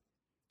 weeks.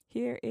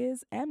 Here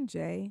is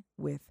MJ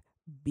with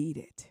Beat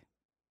It.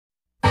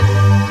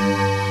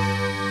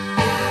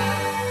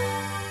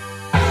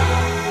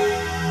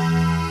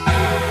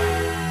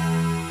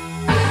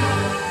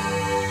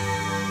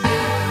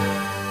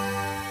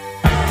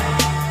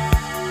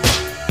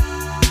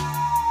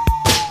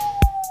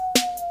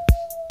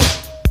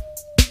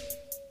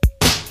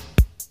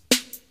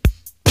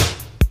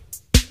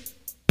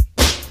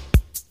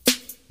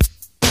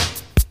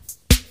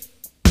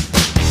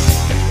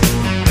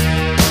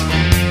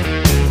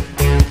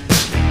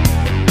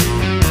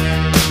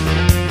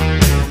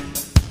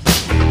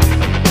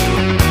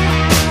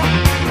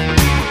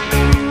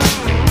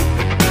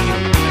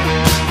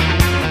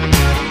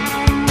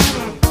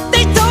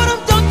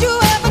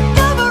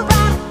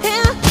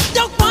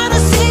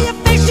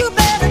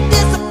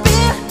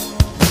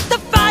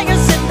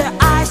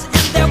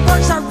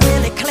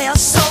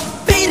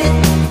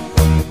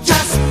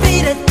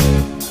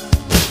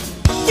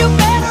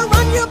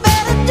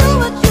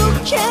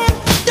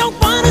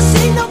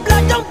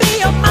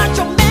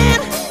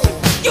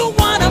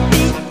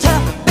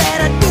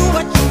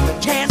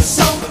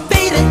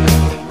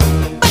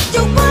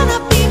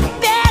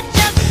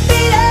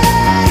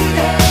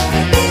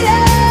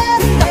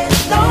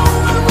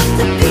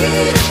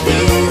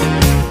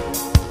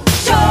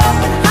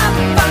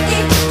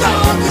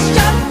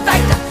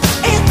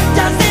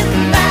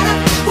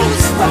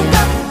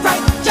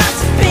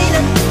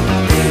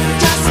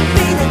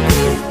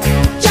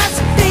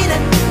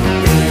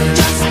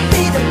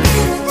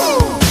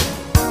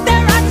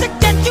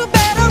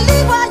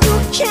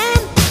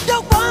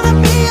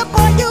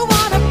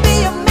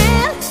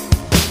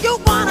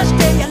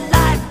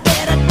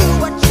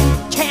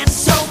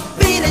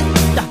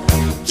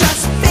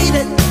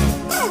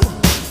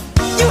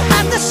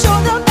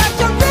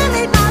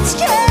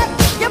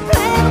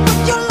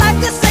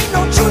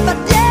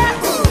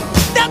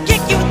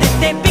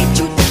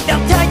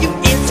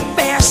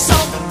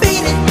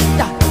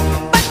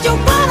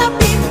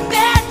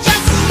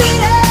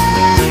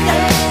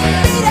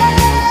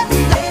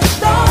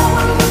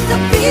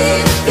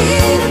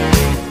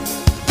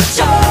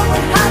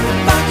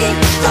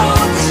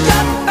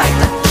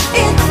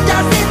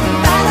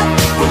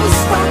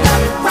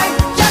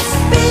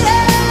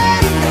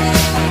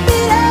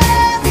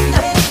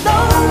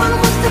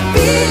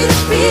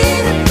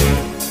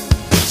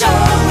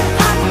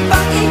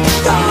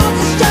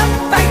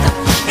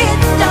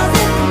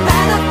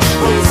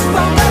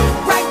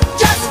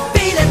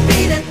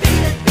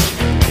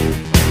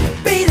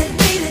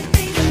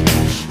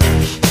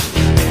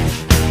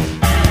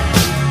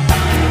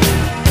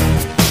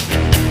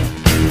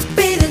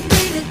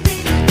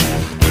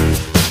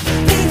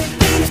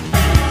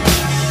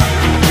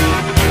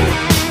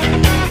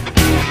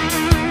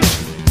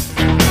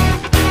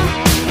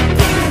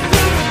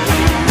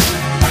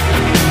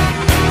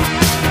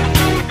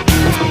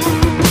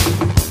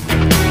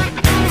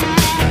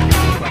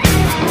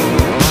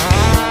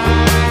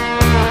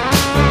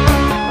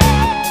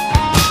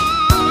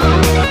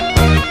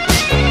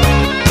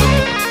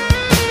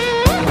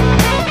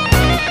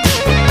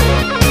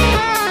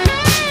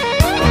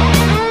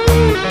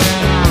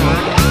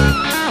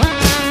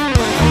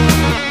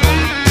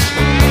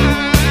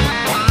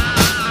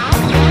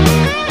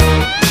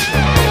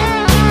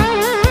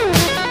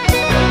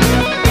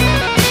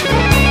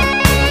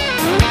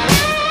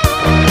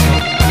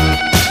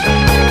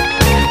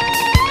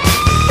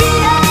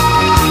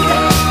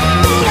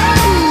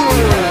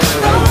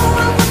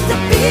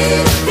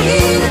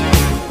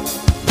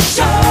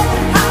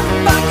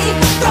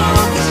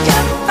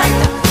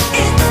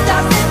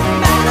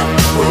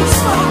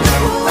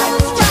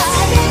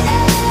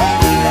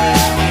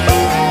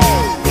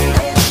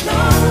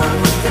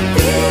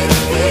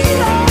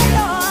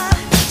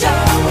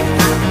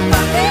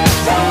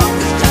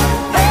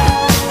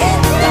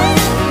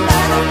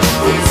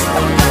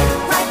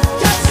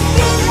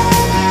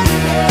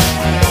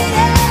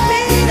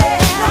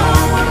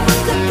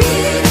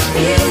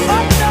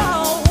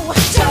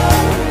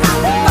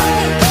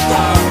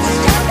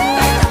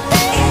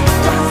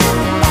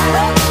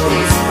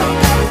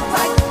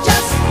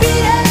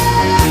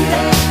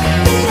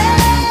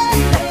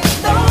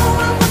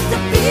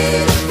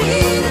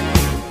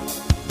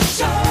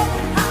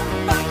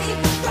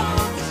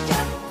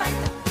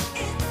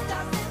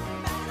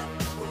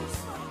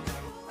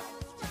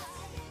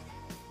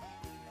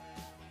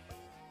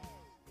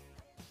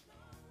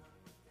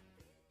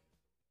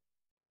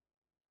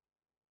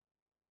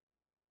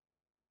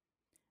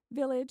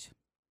 Village,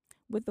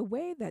 with the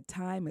way that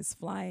time is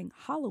flying,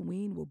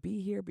 Halloween will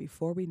be here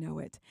before we know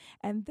it.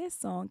 And this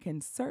song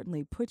can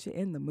certainly put you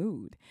in the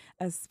mood,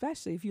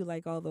 especially if you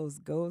like all those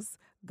ghosts,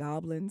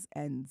 goblins,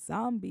 and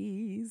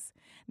zombies.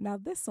 Now,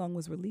 this song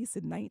was released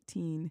in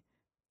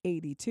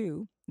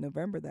 1982,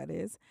 November that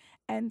is,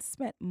 and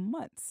spent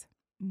months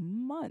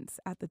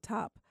at the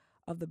top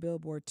of the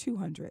Billboard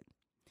 200.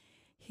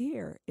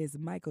 Here is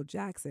Michael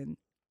Jackson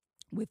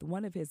with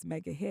one of his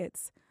mega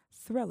hits,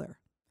 Thriller.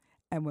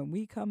 And when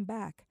we come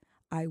back,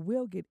 I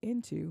will get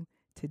into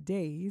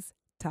today's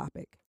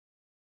topic.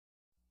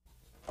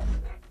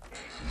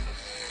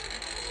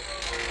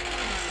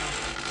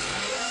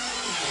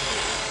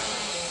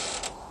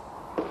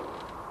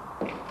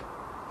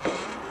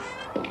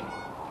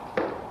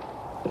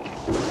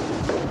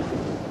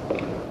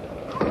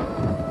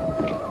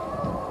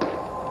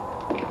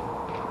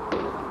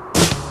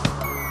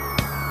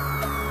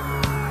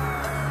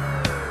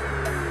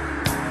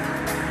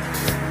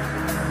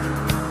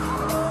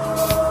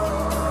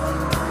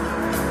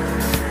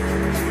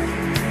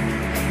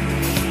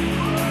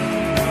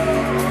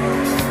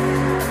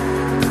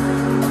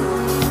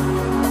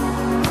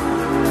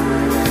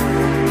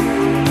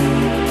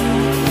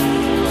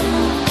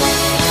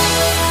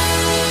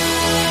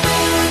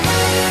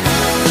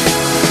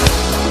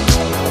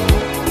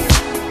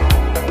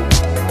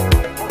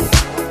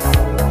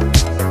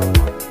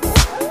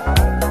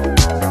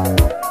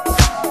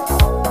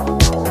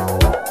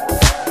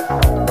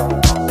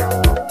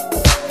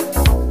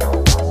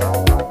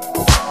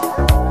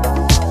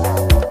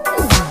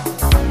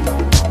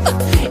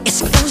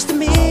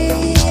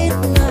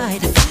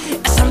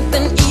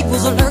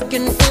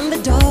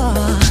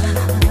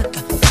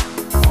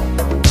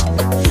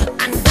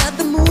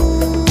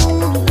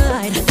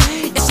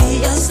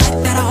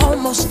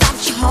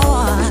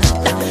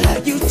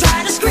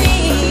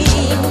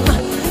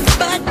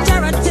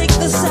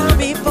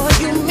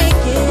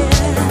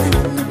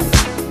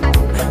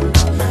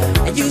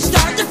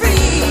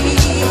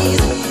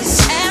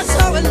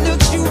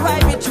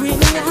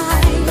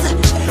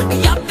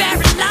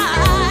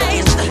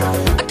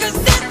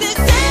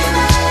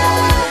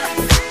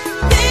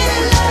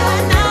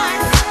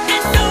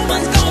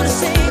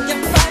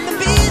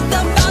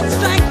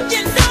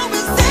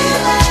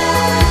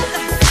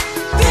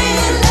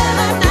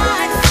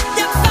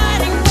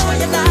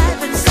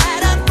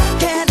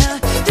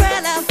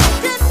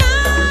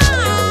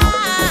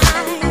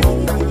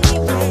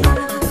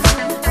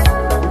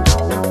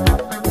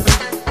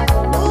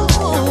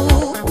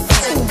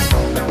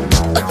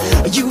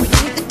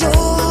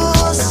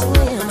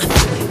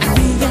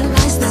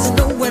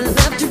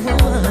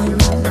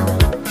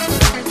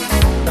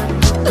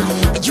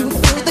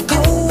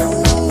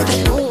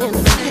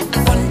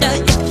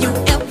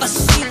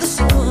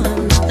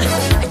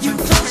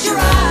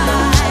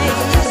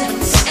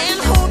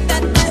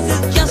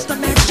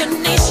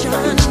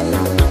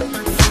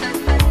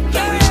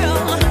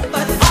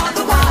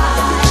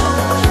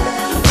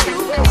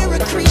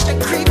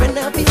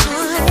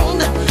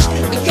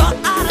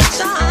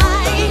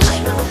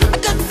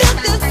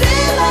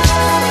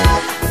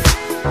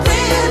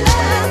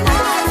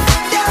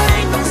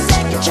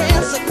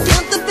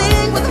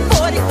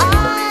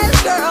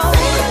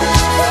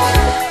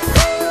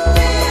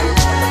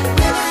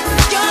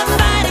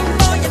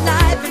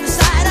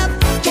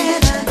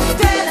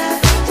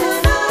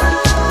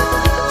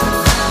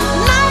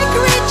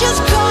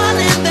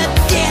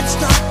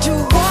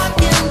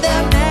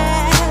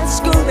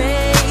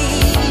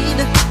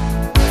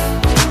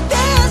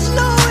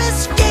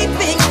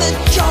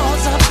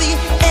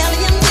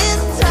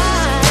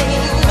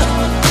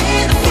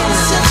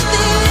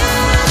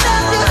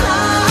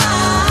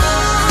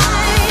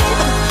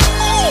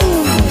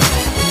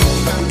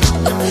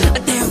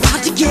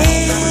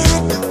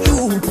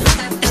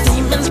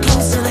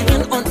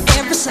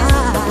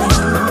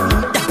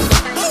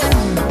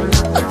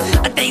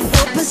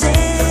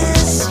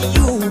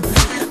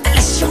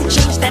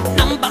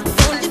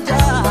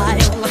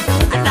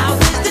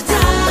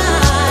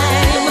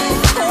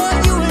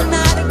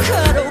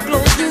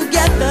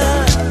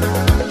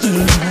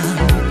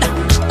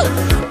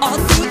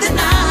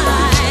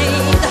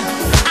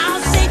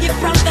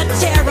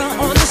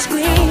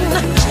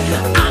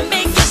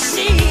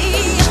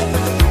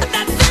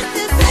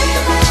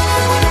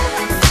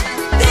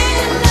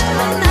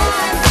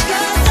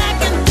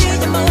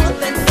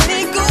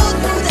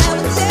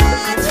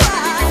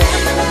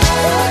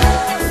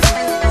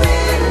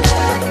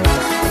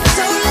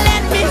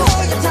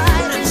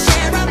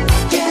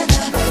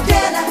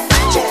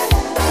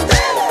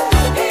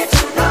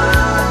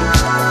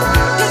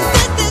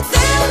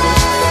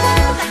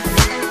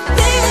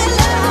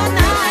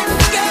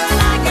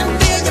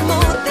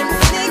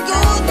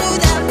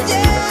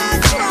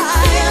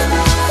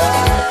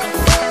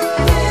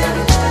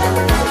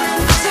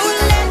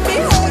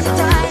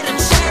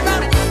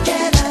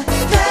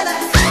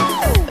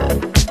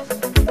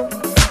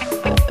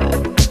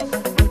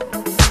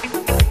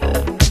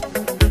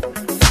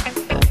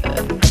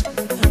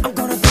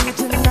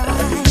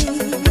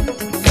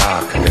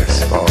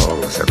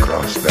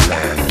 the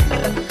land.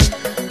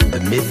 The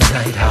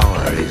midnight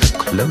hour is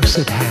close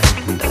at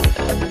hand.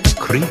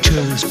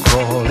 Creatures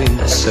crawl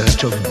in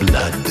search of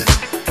blood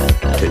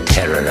to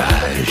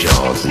terrorize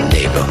your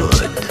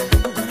neighborhood.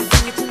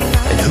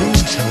 And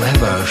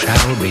whosoever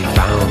shall be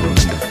found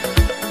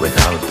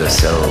without the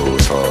soul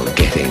for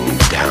getting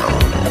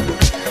down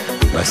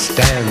must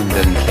stand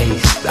and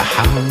face the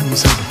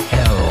hounds of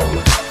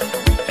hell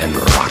and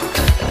rot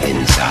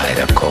inside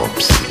a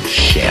corpse's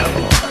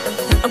shell.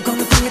 I'm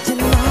gonna bring it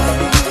tonight.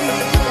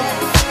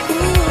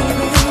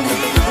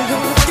 I'm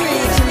gonna bring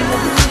it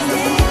tonight.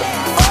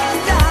 Oh,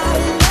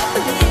 darling,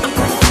 I'm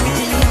gonna bring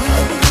it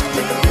tonight.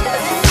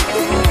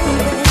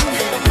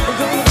 I'm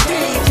gonna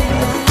bring it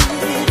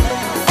tonight.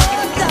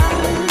 Oh,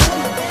 darling,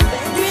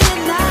 bring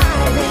it now.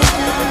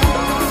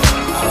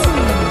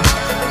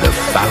 The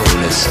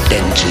foulest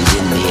stench is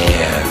in the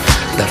air,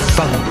 the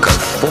funk of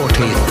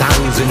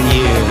 40,000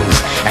 years,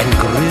 and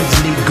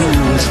grisly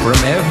ghouls from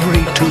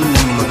every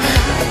tomb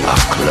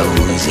are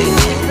closing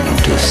in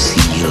to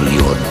seal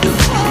your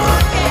doom.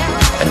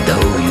 And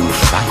though you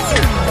fight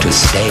to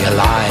stay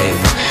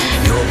alive,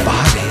 your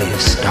body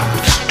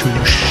starts to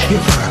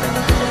shiver,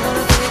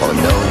 for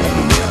no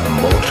mere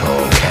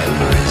mortal can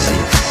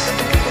resist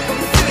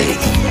the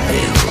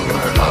evil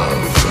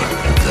of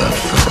the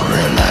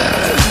thriller.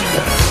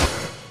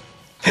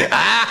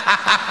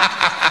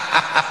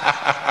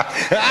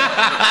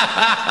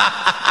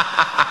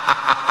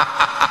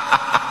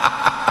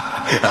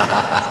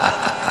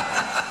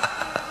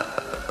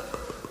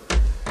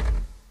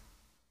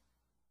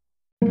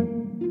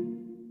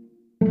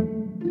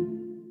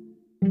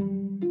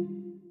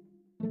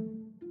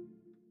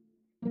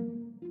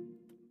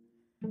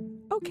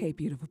 Okay,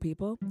 beautiful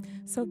people.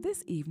 So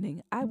this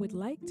evening, I would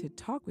like to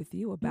talk with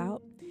you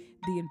about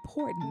the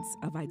importance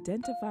of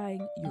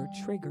identifying your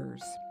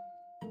triggers.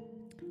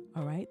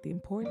 All right, the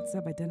importance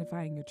of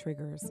identifying your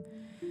triggers.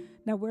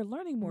 Now, we're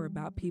learning more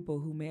about people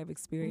who may have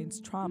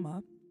experienced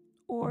trauma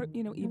or,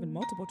 even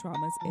multiple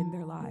traumas in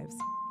their lives.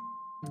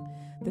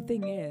 The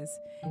thing is,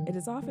 it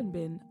has often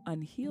been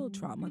unhealed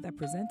trauma that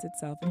presents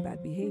itself in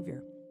bad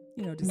behavior,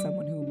 to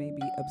someone who may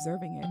be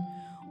observing it,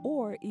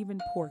 or even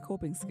poor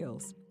coping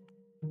skills.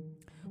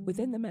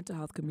 Within the mental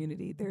health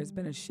community, there has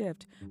been a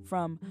shift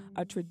from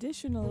a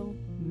traditional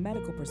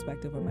medical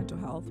perspective on mental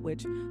health,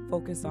 which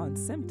focused on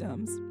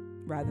symptoms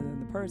rather than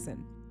the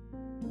person.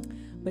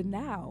 But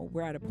now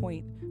we're at a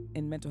point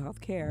in mental health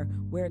care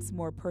where it's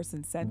more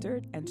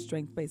person-centered and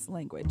strength-based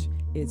language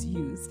is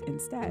used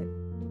instead,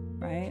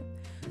 right?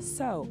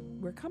 So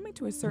we're coming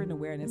to a certain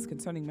awareness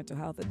concerning mental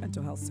health and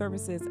mental health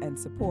services and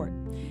support.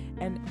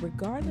 And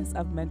regardless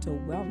of mental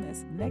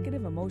wellness,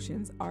 negative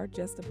emotions are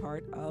just a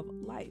part of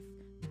life.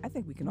 I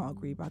think we can all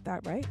agree about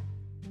that, right?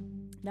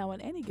 Now,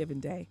 on any given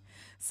day,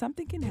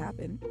 something can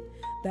happen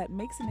that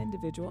makes an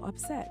individual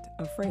upset,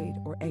 afraid,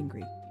 or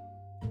angry.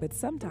 But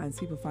sometimes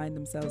people find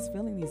themselves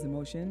feeling these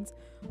emotions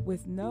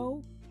with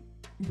no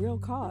real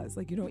cause,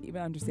 like you don't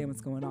even understand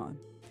what's going on.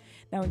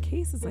 Now, in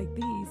cases like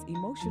these,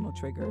 emotional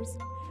triggers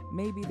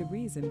may be the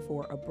reason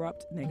for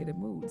abrupt negative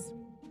moods.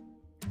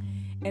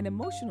 An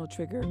emotional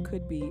trigger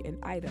could be an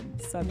item,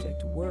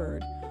 subject,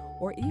 word,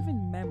 or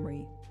even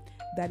memory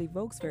that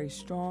evokes very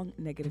strong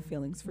negative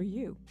feelings for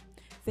you.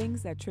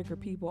 Things that trigger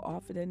people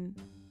often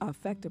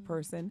affect a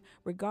person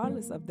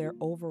regardless of their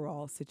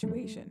overall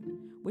situation,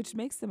 which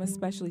makes them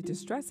especially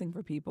distressing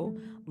for people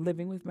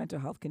living with mental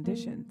health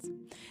conditions.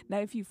 Now,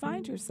 if you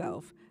find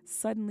yourself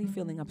suddenly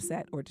feeling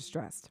upset or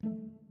distressed,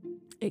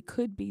 it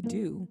could be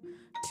due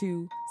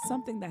to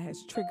something that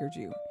has triggered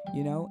you,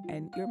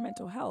 and your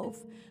mental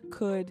health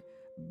could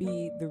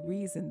be the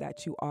reason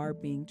that you are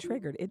being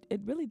triggered.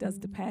 It really does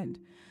depend.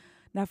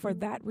 Now, for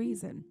that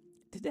reason,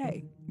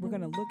 today we're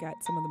going to look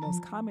at some of the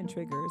most common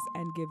triggers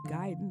and give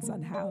guidance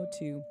on how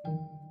to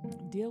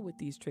deal with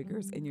these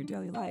triggers in your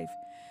daily life.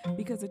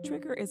 Because a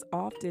trigger is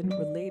often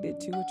related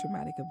to a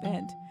traumatic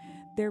event,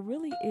 there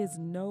really is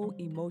no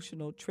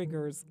emotional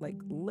triggers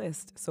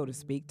list, so to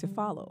speak, to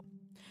follow.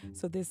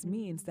 So this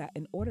means that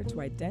in order to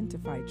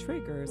identify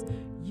triggers,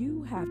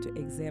 you have to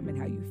examine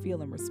how you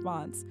feel in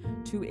response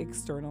to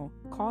external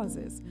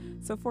causes.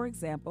 So for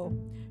example,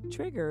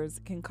 triggers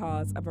can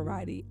cause a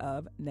variety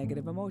of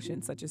negative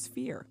emotions such as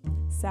fear,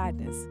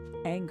 sadness,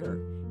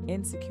 anger,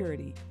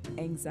 insecurity,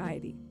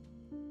 anxiety.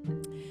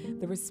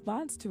 The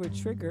response to a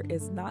trigger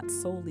is not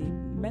solely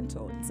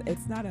mental.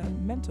 It's not a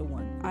mental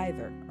one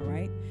either, all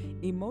right?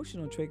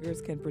 Emotional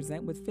triggers can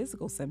present with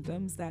physical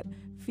symptoms that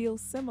feel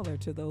similar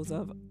to those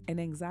of an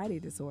anxiety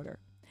disorder.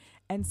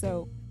 And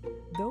so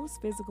those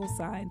physical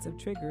signs of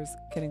triggers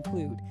can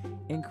include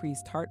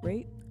increased heart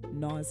rate,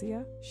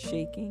 nausea,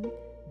 shaking,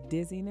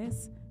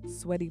 dizziness,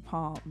 sweaty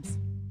palms.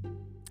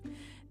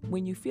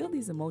 When you feel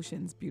these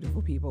emotions,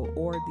 beautiful people,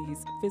 or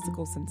these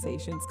physical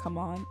sensations come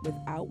on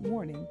without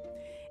warning,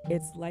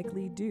 it's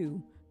likely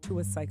due to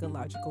a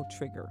psychological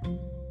trigger.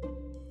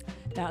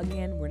 Now,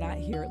 again, we're not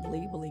here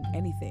labeling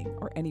anything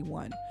or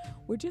anyone.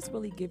 We're just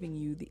really giving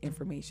you the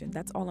information.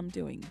 That's all I'm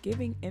doing,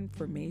 giving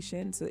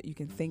information so that you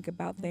can think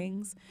about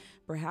things.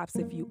 Perhaps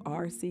if you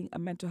are seeing a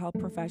mental health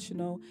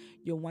professional,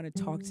 you'll want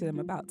to talk to them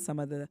about some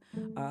of the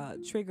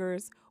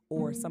triggers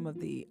or some of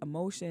the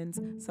emotions,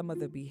 some of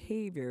the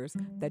behaviors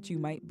that you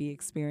might be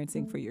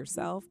experiencing for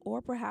yourself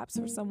or perhaps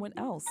for someone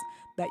else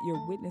that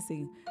you're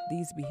witnessing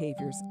these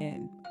behaviors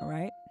in, all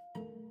right?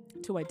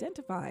 To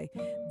identify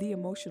the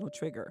emotional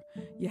trigger,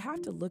 you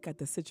have to look at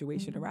the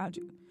situation around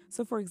you.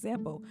 So, for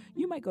example,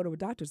 you might go to a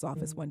doctor's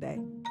office one day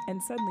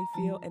and suddenly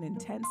feel an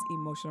intense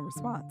emotional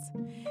response.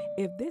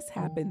 If this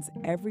happens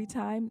every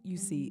time you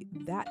see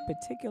that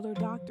particular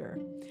doctor,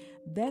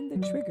 then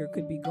the trigger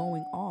could be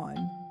going on,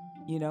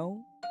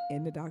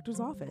 in the doctor's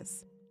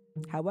office.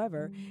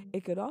 However,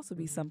 it could also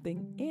be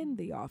something in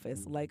the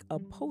office, like a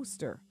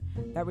poster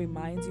that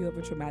reminds you of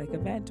a traumatic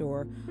event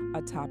or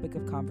a topic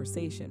of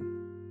conversation.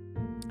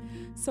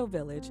 So,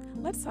 Village,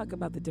 let's talk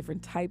about the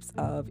different types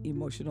of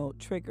emotional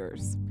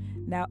triggers.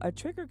 Now, a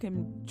trigger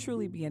can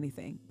truly be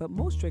anything, but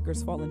most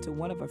triggers fall into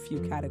one of a few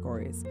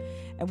categories.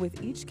 And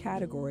with each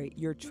category,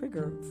 your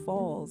trigger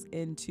falls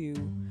into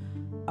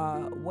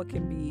what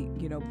can be,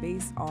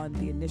 based on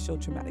the initial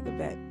traumatic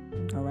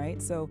event. All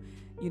right. So,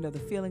 the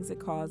feelings it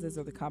causes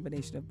or the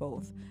combination of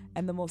both.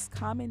 And the most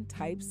common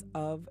types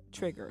of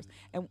triggers.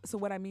 And so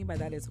what I mean by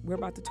that is we're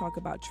about to talk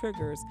about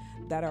triggers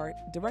that are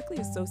directly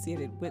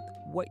associated with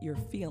what you're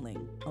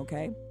feeling.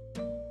 Okay.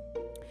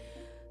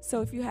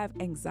 So if you have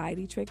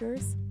anxiety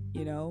triggers,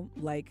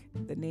 like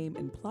the name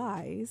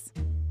implies,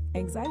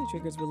 anxiety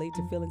triggers relate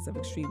to feelings of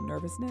extreme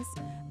nervousness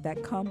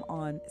that come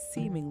on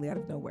seemingly out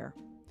of nowhere.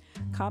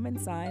 Common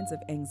signs of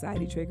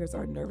anxiety triggers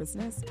are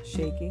nervousness,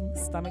 shaking,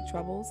 stomach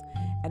troubles,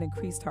 and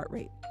increased heart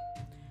rate.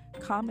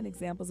 Common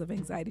examples of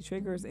anxiety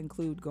triggers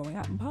include going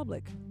out in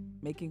public,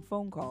 making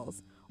phone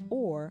calls,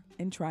 or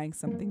in trying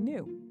something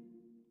new.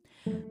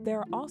 There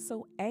are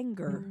also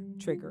anger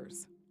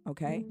triggers,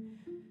 okay?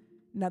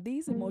 Now,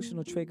 these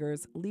emotional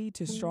triggers lead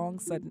to strong,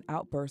 sudden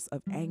outbursts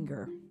of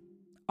anger.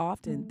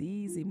 Often,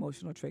 these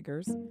emotional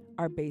triggers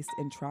are based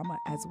in trauma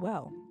as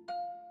well,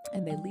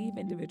 and they leave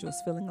individuals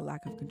feeling a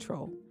lack of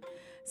control.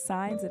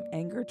 Signs of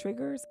anger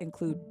triggers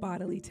include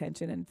bodily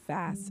tension and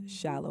fast,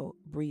 shallow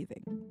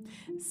breathing.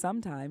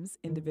 Sometimes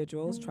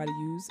individuals try to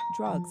use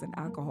drugs and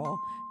alcohol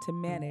to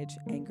manage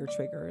anger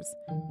triggers,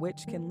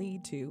 which can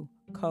lead to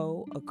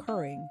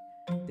co-occurring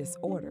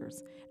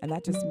disorders. And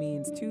that just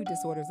means two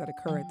disorders that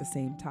occur at the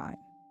same time.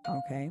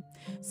 Okay?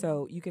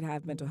 So you can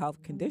have mental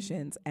health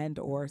conditions and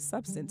or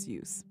substance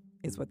use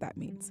is what that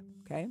means.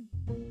 Okay?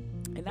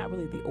 And not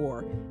really the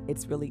or,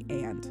 it's really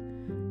and.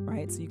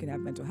 Right? So you can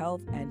have mental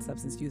health and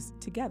substance use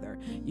together.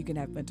 You can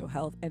have mental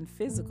health and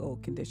physical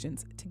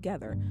conditions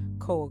together,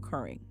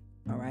 co-occurring.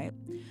 All right?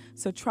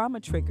 So trauma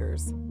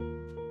triggers,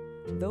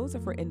 those are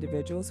for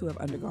individuals who have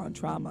undergone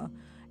trauma,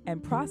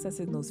 and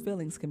processing those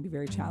feelings can be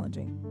very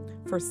challenging.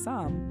 For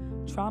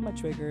some, trauma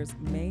triggers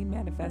may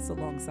manifest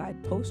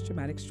alongside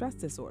post-traumatic stress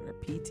disorder,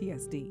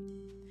 PTSD.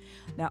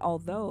 Now,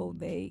 although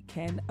they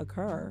can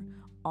occur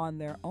on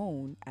their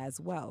own as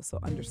well. So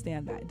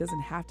understand that. It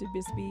doesn't have to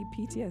just be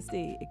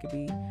PTSD. It could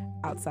be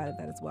outside of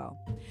that as well.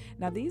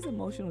 Now, these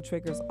emotional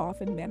triggers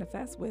often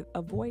manifest with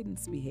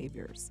avoidance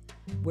behaviors,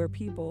 where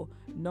people,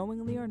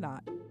 knowingly or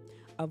not,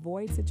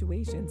 avoid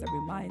situations that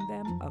remind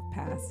them of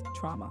past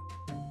trauma.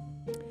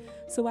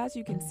 So as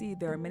you can see,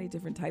 there are many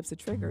different types of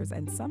triggers,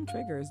 and some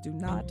triggers do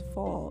not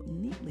fall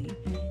neatly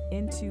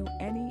into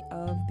any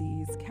of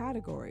these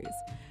categories.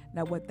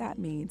 Now, what that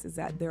means is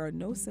that there are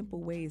no simple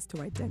ways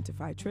to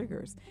identify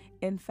triggers.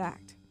 In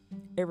fact,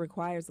 it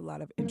requires a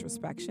lot of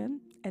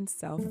introspection and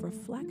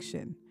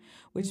self-reflection,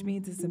 which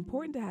means it's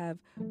important to have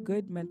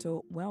good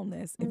mental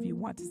wellness if you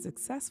want to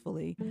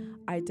successfully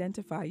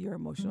identify your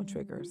emotional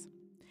triggers.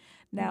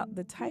 Now,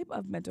 the type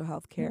of mental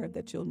health care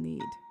that you'll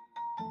need,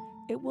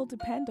 it will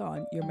depend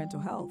on your mental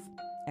health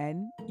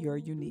and your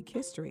unique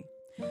history.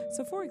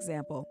 So, for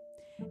example,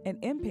 an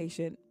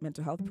inpatient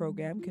mental health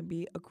program can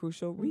be a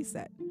crucial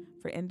reset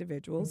for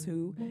individuals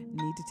who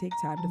need to take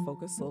time to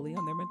focus solely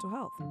on their mental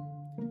health.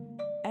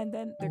 And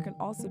then there can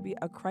also be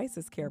a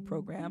crisis care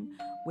program,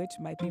 which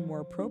might be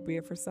more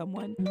appropriate for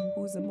someone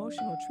whose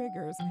emotional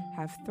triggers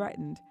have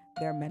threatened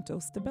their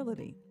mental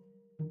stability.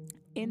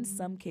 In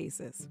some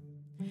cases,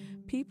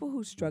 people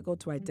who struggle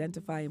to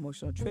identify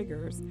emotional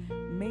triggers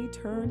may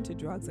turn to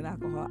drugs and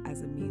alcohol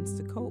as a means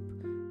to cope.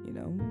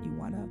 You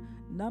want to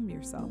numb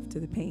yourself to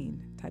the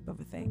pain type of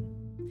a thing.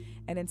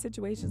 And in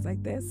situations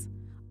like this,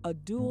 a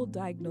dual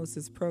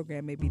diagnosis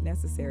program may be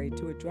necessary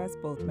to address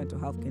both mental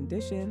health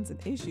conditions and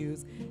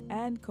issues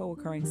and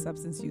co-occurring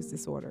substance use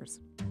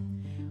disorders.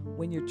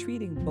 When you're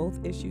treating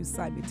both issues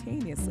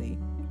simultaneously,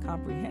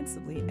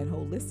 comprehensively, and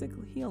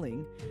holistic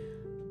healing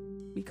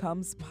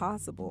becomes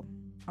possible,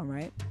 all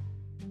right?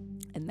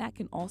 And that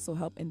can also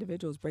help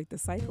individuals break the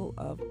cycle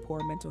of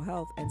poor mental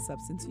health and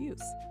substance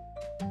use.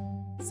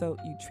 So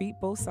you treat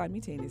both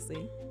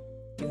simultaneously,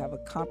 you have a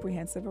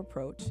comprehensive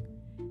approach,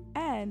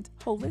 and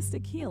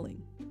holistic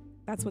healing.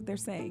 That's what they're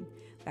saying.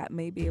 That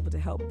may be able to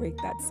help break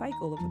that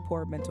cycle of the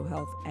poor mental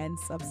health and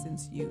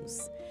substance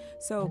use.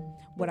 So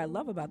what I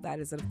love about that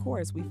is that, of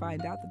course, we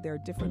find out that there are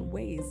different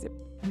ways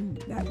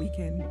that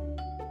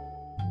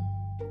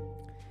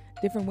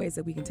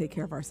we can take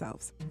care of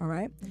ourselves. All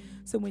right.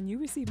 So when you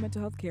receive mental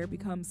health care, it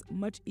becomes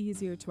much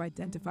easier to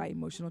identify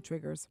emotional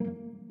triggers.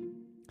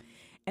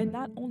 And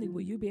not only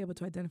will you be able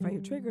to identify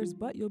your triggers,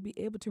 but you'll be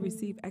able to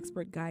receive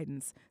expert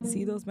guidance.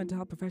 See those mental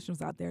health professionals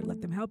out there,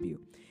 let them help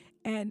you.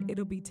 And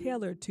it'll be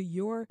tailored to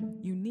your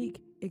unique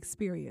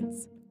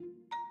experience.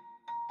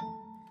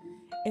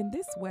 In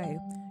this way,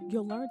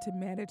 you'll learn to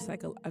manage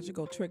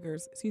psychological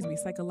triggers,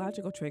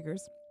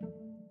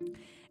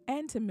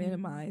 and to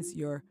minimize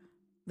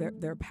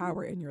their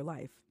power in your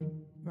life,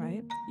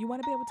 right? You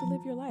want to be able to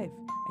live your life,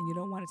 and you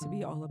don't want it to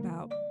be all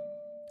about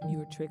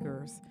your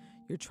triggers,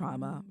 your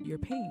trauma, your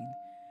pain.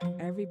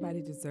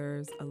 Everybody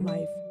deserves a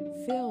life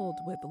filled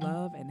with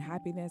love and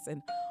happiness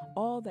and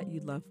all that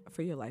you'd love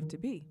for your life to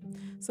be.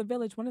 So,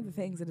 Village, one of the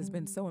things that has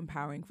been so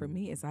empowering for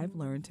me as I've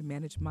learned to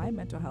manage my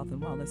mental health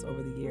and wellness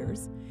over the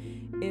years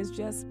is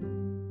just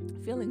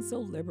feeling so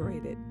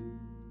liberated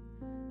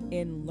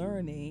in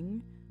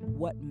learning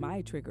what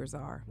my triggers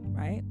are,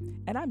 right?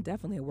 And I'm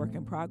definitely a work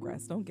in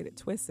progress. Don't get it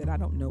twisted. I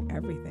don't know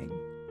everything.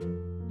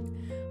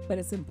 But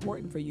it's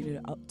important for you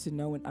to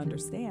know and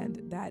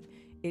understand that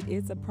it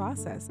is a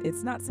process.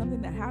 It's not something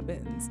that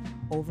happens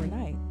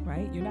overnight,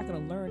 right? You're not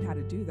going to learn how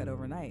to do that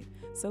overnight.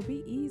 So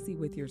be easy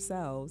with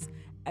yourselves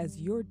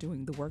as you're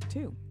doing the work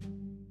too.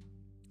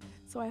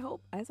 So I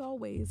hope, as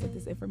always, that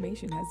this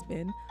information has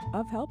been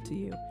of help to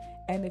you.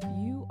 And if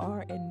you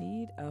are in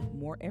need of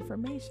more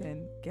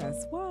information,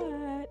 guess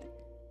what?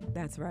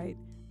 That's right.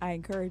 I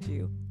encourage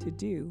you to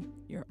do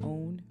your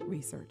own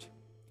research.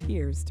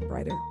 Here's to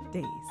brighter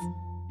days.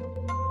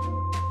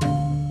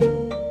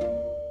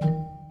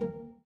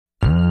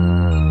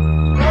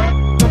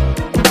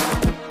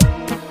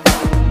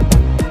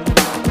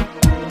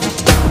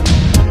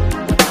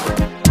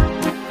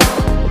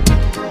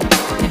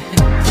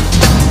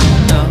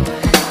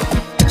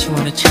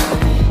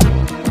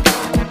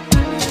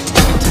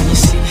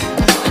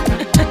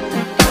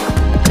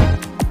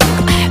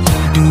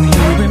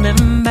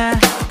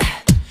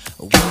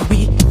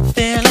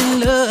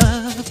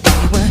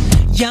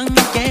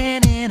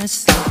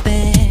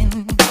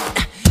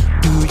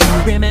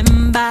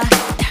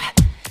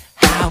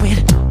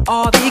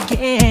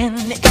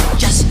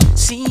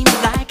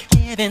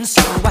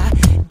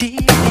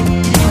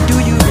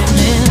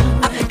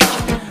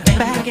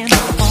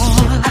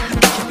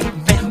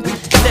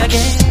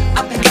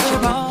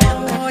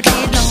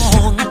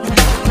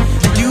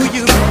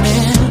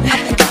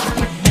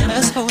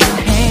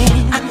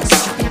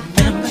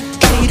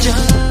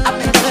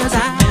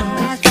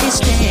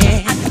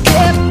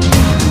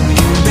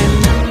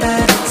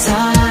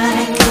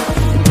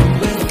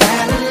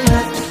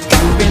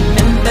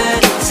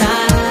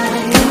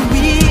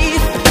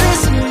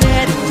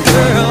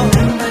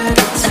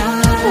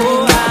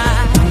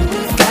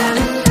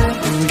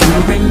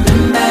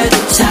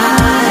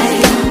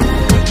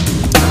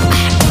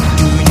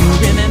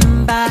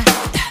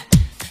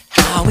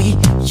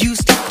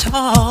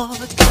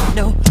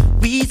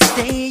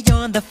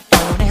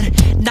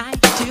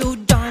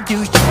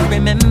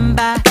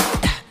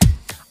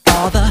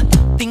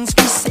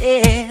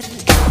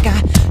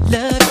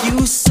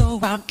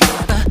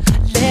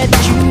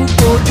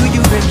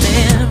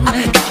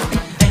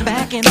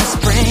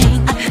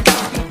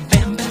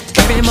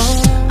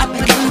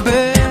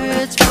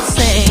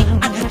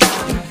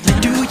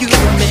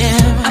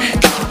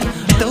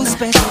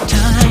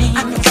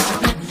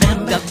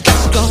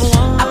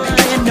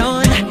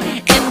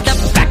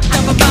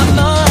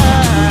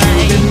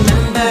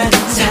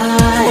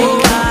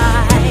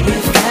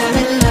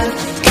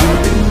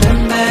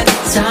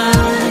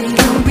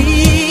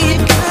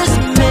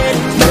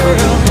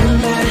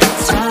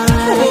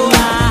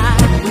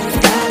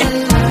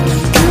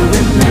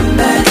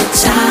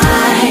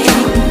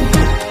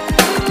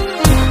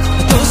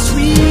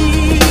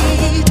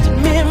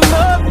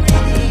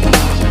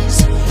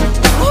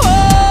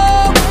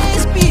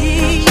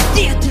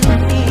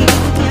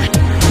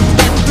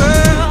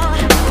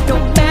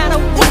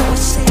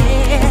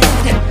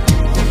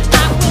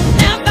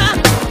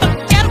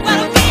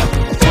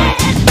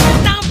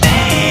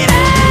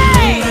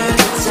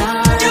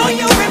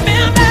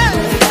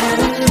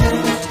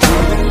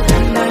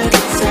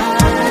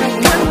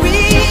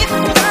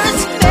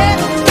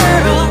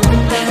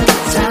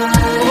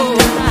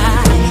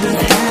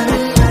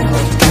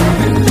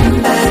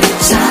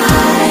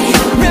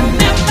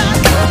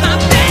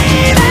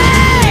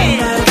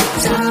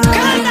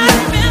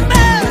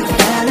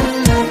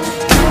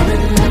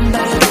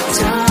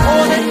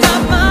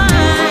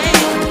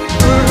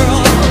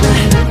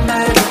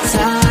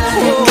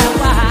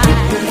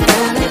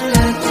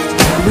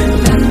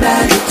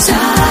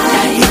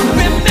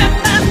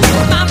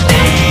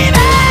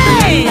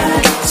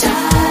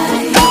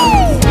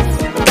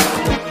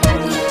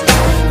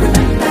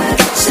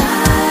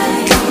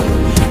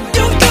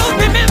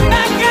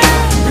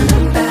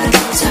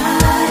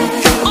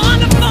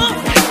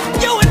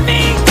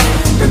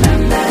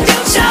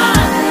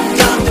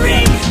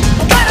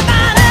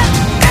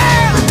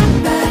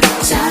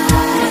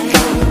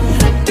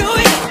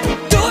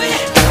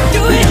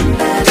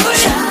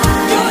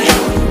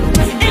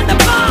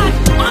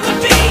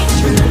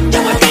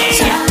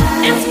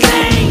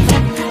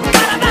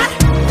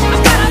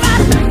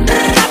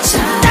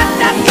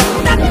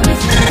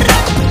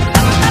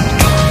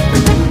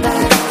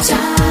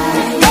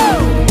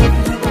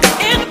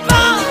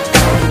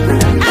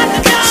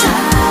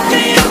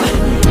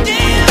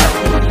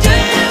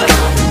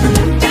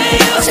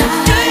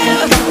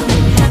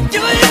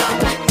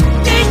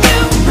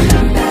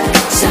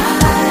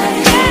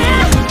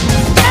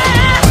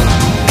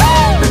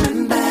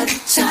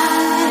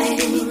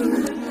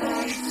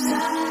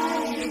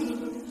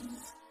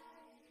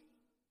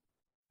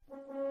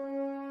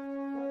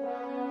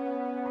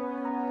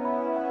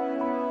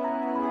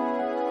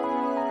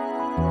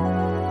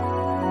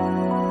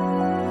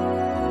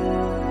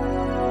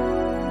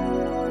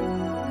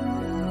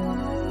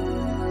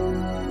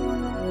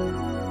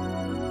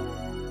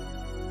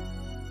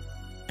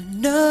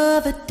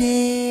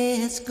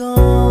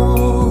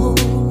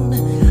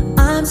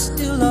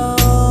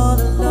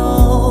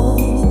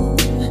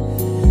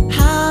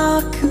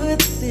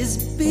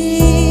 this be?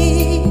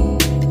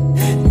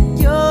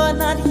 You're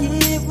not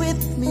here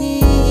with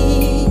me.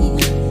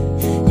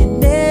 You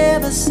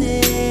never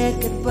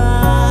said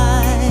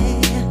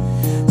goodbye.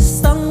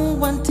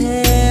 Someone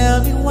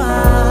tell me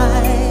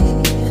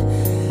why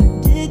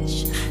did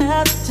you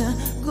have to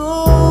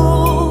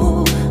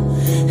go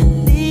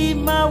and leave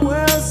my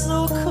world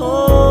so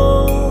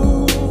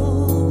cold?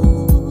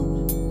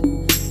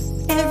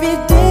 Every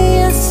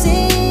day I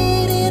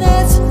sit and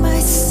ask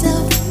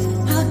myself,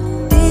 how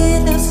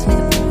did I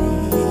slip away?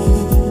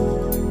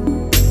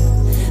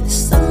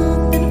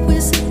 Something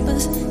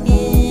whispers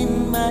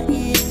in my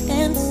ear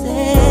and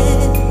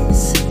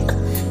says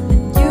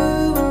that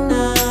you are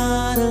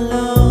not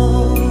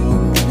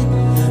alone.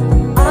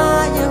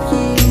 I am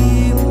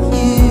here with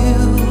you,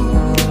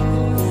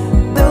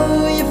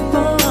 though you're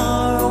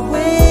far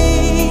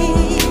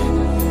away.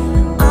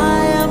 I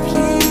am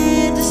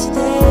here to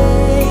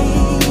stay,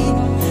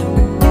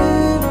 but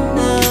you're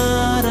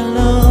not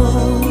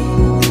alone.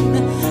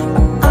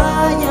 I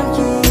am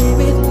here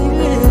with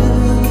you,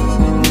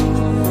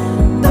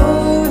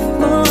 though we're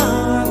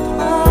far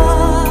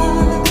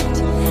apart.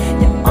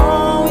 You're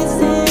always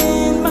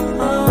in my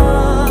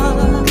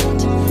heart,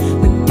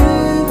 but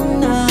you're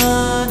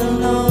not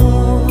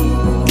alone.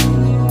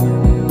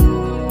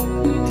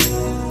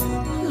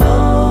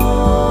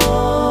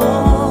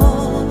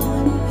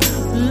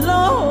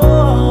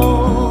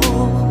 Lord,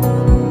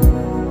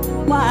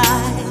 why,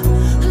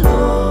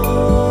 Lord?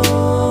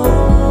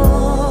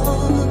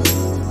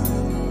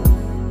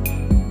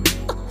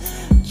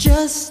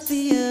 Just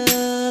the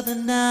other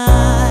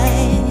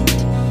night,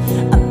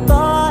 I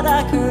thought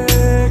I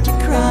heard you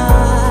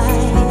cry,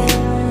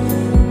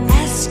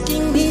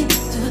 asking me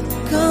to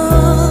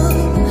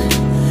come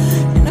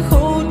and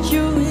hold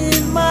you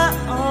in my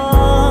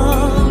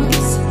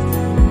arms.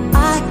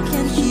 I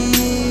can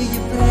hear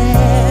your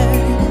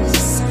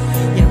prayers,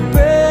 your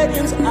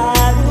burdens I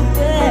will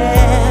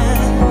bear.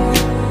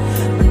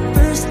 But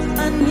first I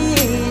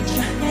need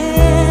your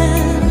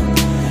hand,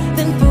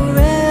 then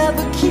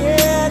forever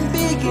can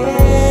begin.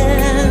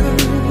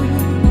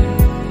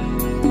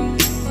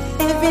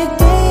 Every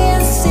day I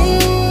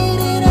sit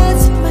and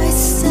ask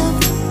myself,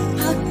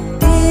 how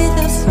did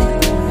I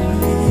slip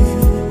away?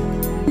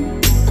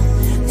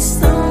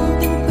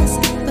 Something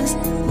whispers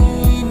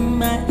in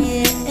my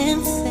ear and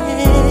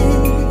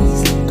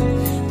says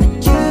that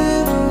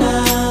you're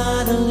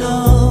not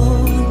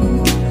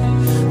alone.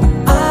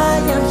 I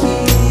am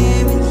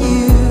here with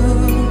you,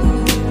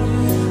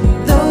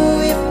 though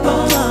you're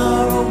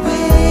far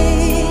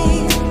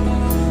away.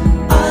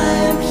 I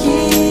am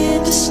here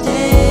to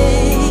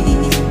stay,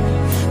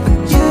 but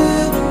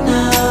you're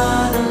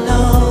not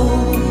alone.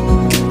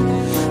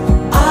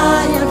 I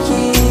am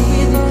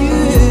here with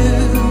you,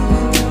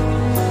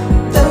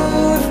 though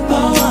we're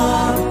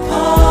far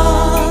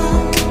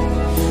apart.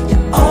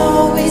 You're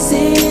always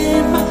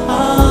in my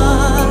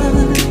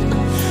heart,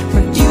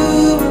 but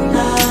you're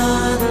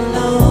not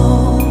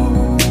alone.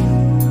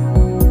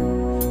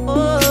 Oh,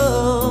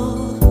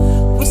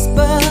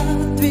 whisper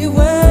 3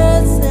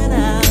 words and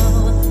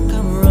I'll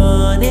come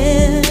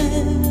running.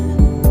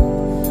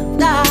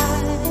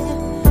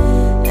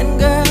 And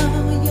girl,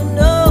 you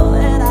know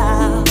that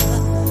I'll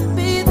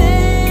be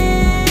there.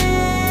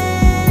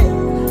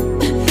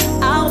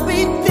 I'll be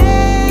there.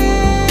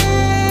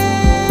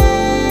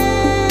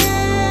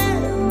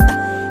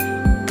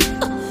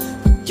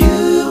 You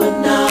are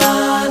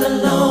not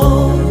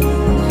alone.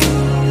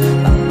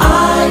 I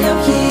am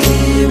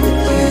here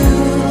with you,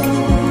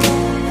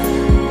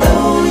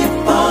 though you're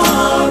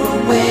far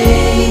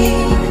away.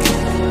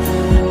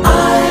 I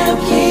am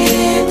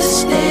here to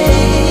stay.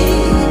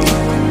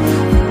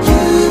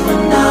 You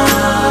are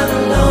not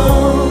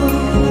alone.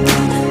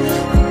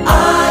 I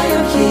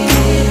am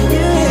here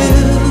with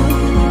you,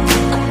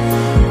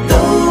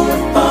 though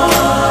we're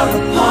far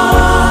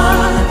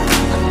apart.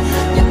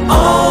 You're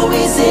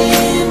always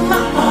in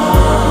my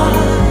heart,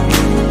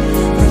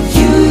 but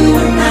you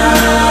are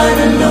not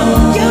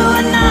alone. You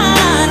are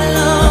not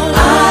alone.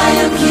 I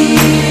am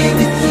here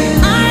with you.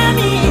 I am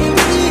here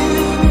with you,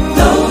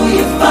 though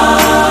you're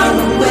far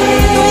away.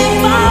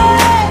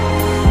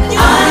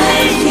 I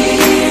am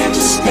here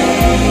to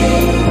stay,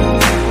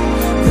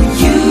 but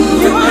you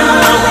are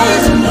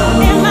not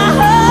alone. In my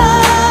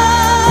heart,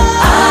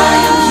 I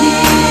am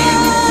here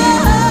with you,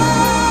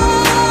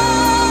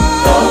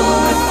 though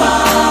we're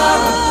far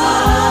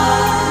apart.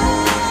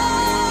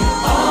 You're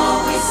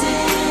always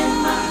in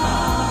my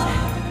heart,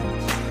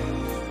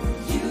 but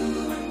you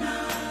are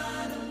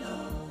not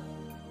alone.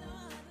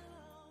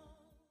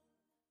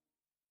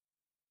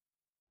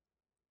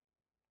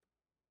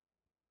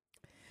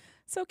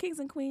 So, kings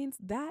and queens,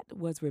 that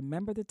was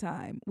Remember the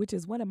Time, which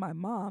is one of my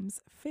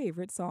mom's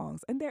favorite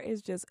songs. And there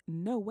is just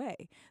no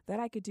way that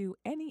I could do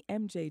any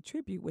MJ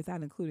tribute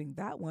without including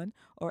that one,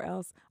 or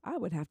else I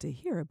would have to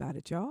hear about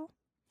it, y'all.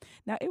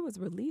 Now, it was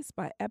released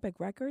by Epic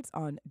Records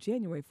on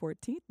January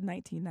 14th,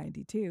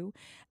 1992,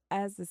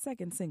 as the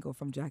second single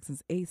from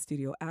Jackson's eighth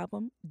studio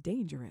album,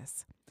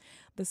 Dangerous.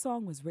 The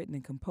song was written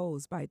and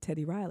composed by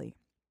Teddy Riley.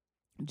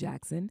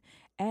 Jackson,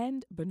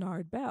 and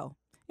Bernard Bell.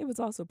 It was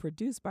also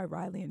produced by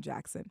Riley and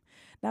Jackson.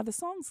 Now, the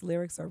song's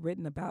lyrics are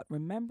written about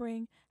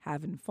remembering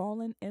having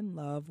fallen in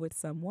love with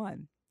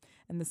someone.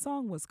 And the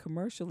song was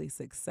commercially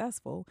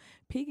successful,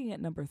 peaking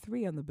at number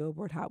 3 on the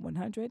Billboard Hot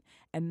 100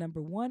 and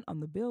number 1 on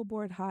the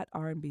Billboard Hot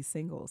R&B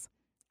Singles,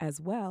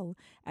 as well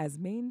as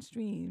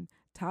mainstream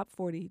top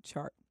 40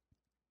 chart.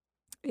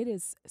 It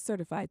is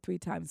certified 3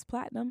 times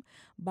platinum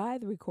by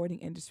the Recording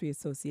Industry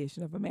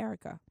Association of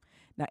America.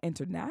 Now,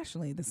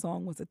 internationally, the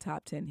song was a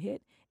top 10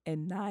 hit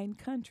in 9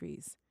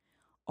 countries,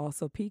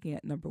 also peaking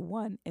at number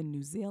 1 in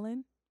New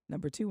Zealand,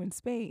 number 2 in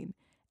Spain,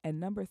 and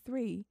number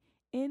 3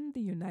 in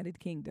the United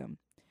Kingdom.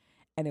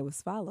 And it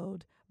was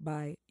followed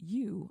by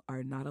You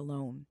Are Not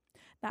Alone.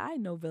 Now, I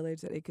know,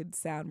 Village, that it could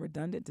sound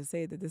redundant to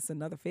say that this is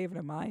another favorite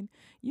of mine.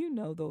 You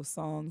know those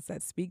songs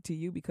that speak to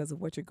you because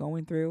of what you're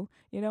going through,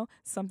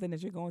 something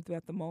that you're going through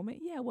at the moment.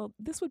 Yeah, well,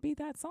 this would be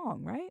that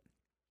song, right?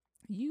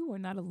 You Are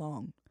Not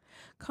Alone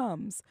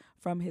comes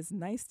from his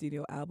nice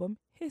studio album,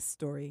 His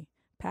Story,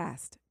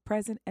 Past,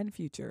 Present, and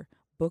Future,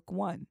 Book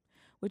 1,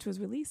 which was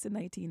released in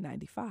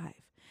 1995.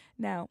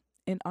 Now,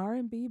 an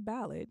R&B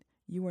ballad,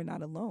 You Are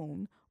Not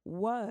Alone,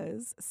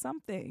 was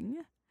something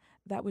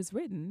that was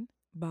written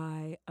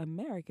by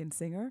American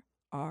singer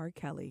R.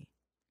 Kelly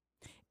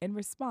in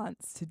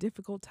response to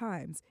difficult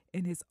times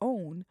in his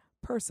own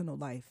personal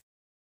life.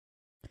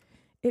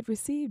 It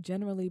received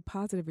generally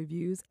positive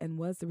reviews and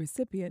was the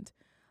recipient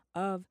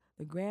of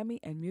the Grammy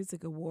and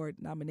Music Award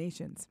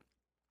nominations.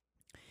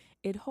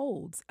 It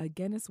holds a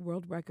Guinness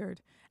World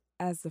Record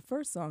as the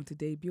first song to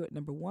debut at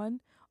number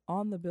 1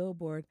 on the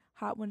Billboard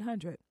Hot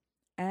 100,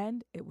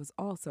 and it was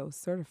also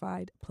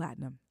certified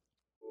platinum.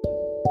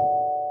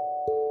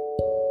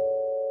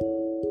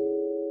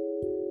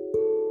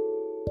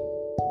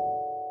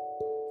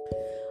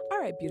 All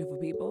right, beautiful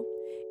people,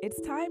 it's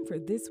time for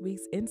this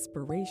week's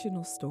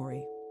inspirational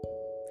story.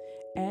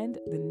 And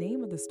the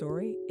name of the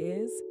story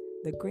is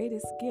The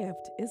Greatest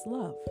Gift is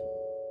Love.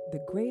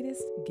 The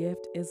greatest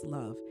gift is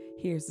love.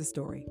 Here's the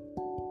story.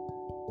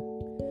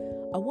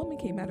 A woman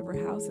came out of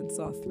her house and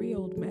saw 3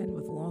 old men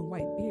with long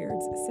white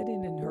beards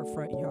sitting in her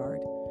front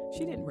yard.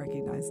 She didn't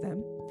recognize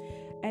them.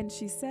 And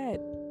she said,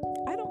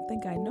 "I don't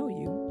think I know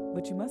you,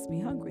 but you must be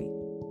hungry.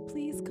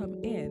 Please come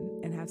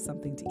in and have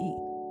something to eat."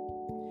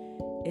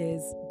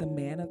 "Is the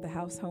man of the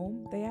house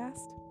home?" they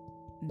asked.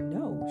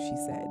 "No," she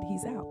said,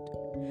 "he's out."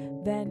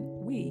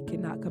 "Then we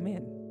cannot come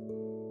in."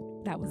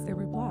 That was their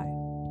reply.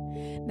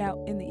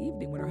 Now, in the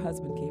evening when her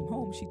husband came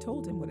home, she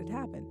told him what had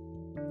happened.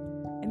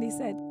 And he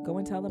said, "Go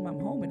and tell them I'm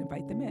home and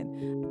invite them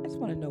in." I just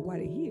want to know why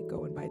did he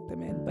go invite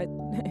them in, but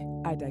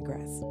I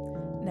digress.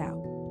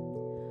 Now,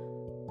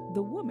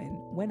 the woman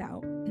went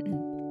out.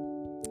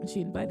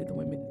 She invited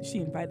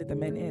the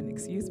men in,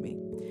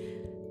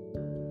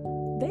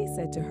 They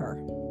said to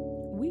her,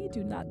 "We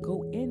do not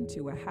go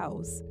into a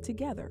house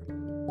together."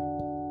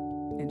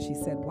 And she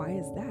said, "Why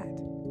is that?"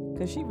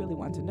 Because she really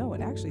wanted to know,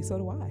 and actually, so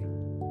do I.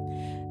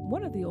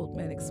 One of the old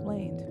men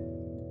explained,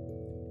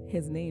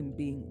 his name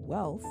being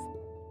Wealth.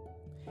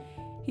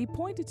 He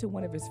pointed to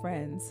one of his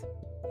friends,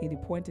 he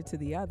pointed to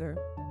the other,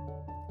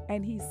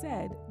 and he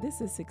said, "This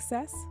is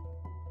success,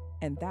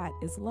 and that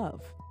is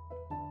love."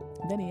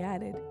 Then he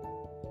added,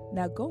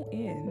 "Now go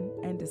in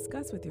and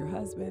discuss with your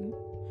husband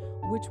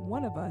which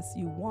one of us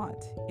you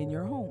want in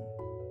your home."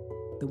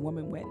 The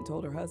woman went and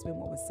told her husband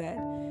what was said,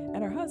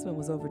 and her husband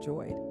was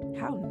overjoyed.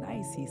 "How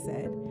nice," he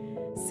said.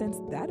 "Since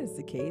that is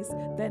the case,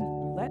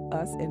 then let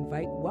us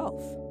invite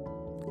Wealth.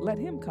 Let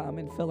him come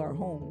and fill our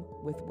home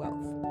with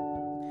wealth."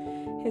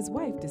 His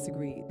wife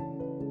disagreed.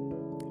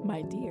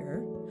 "My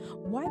dear,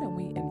 why don't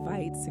we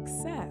invite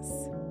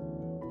Success?"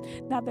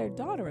 Now, their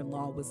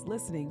daughter-in-law was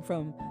listening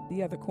from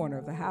the other corner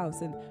of the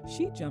house, and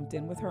she jumped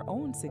in with her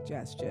own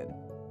suggestion.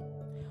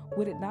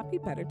 "Would it not be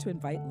better to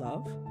invite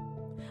Love?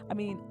 I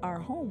mean, our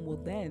home will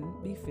then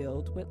be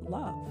filled with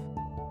love."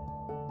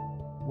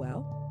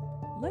 "Well,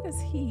 let us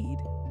heed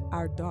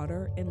our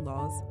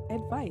daughter-in-law's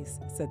advice,"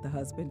 said the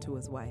husband to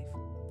his wife.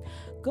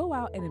 "Go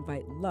out and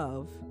invite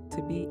Love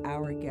to be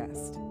our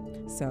guest."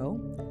 So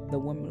the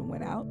woman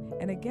went out,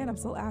 and again, I'm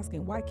still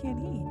asking, why can't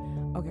he?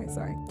 Okay,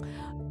 sorry.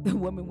 The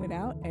woman went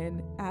out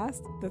and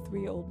asked the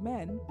 3 old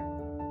men,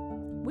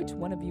 "Which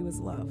one of you is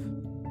Love?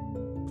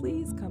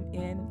 Please come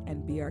in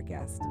and be our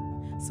guest."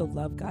 So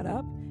Love got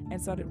up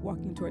and started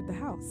walking toward the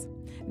house.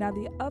 Now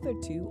the other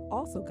 2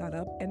 also got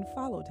up and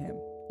followed him.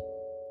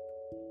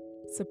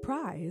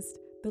 Surprised,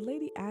 the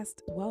lady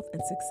asked Wealth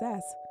and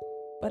Success,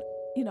 "But,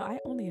 I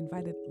only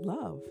invited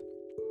Love.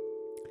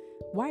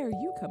 Why are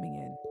you coming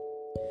in?"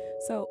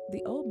 So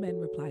the old men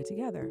replied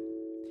together,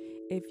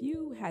 "If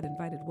you had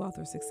invited Wealth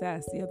or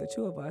Success, the other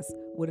 2 of us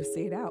would have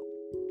stayed out.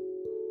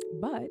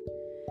 But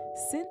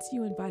since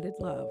you invited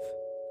Love,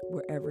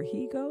 wherever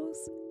he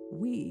goes,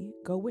 we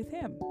go with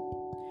him.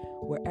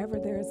 Wherever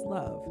there is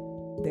love,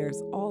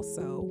 there's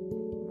also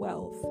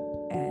wealth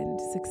and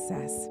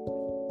success."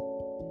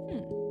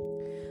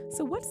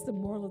 So what's the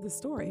moral of the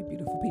story,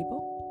 beautiful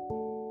people?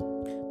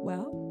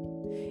 Well,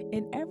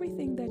 in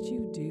everything that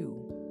you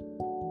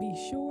do, be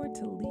sure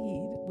to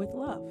lead with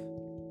love,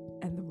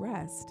 and the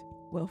rest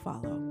will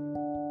follow.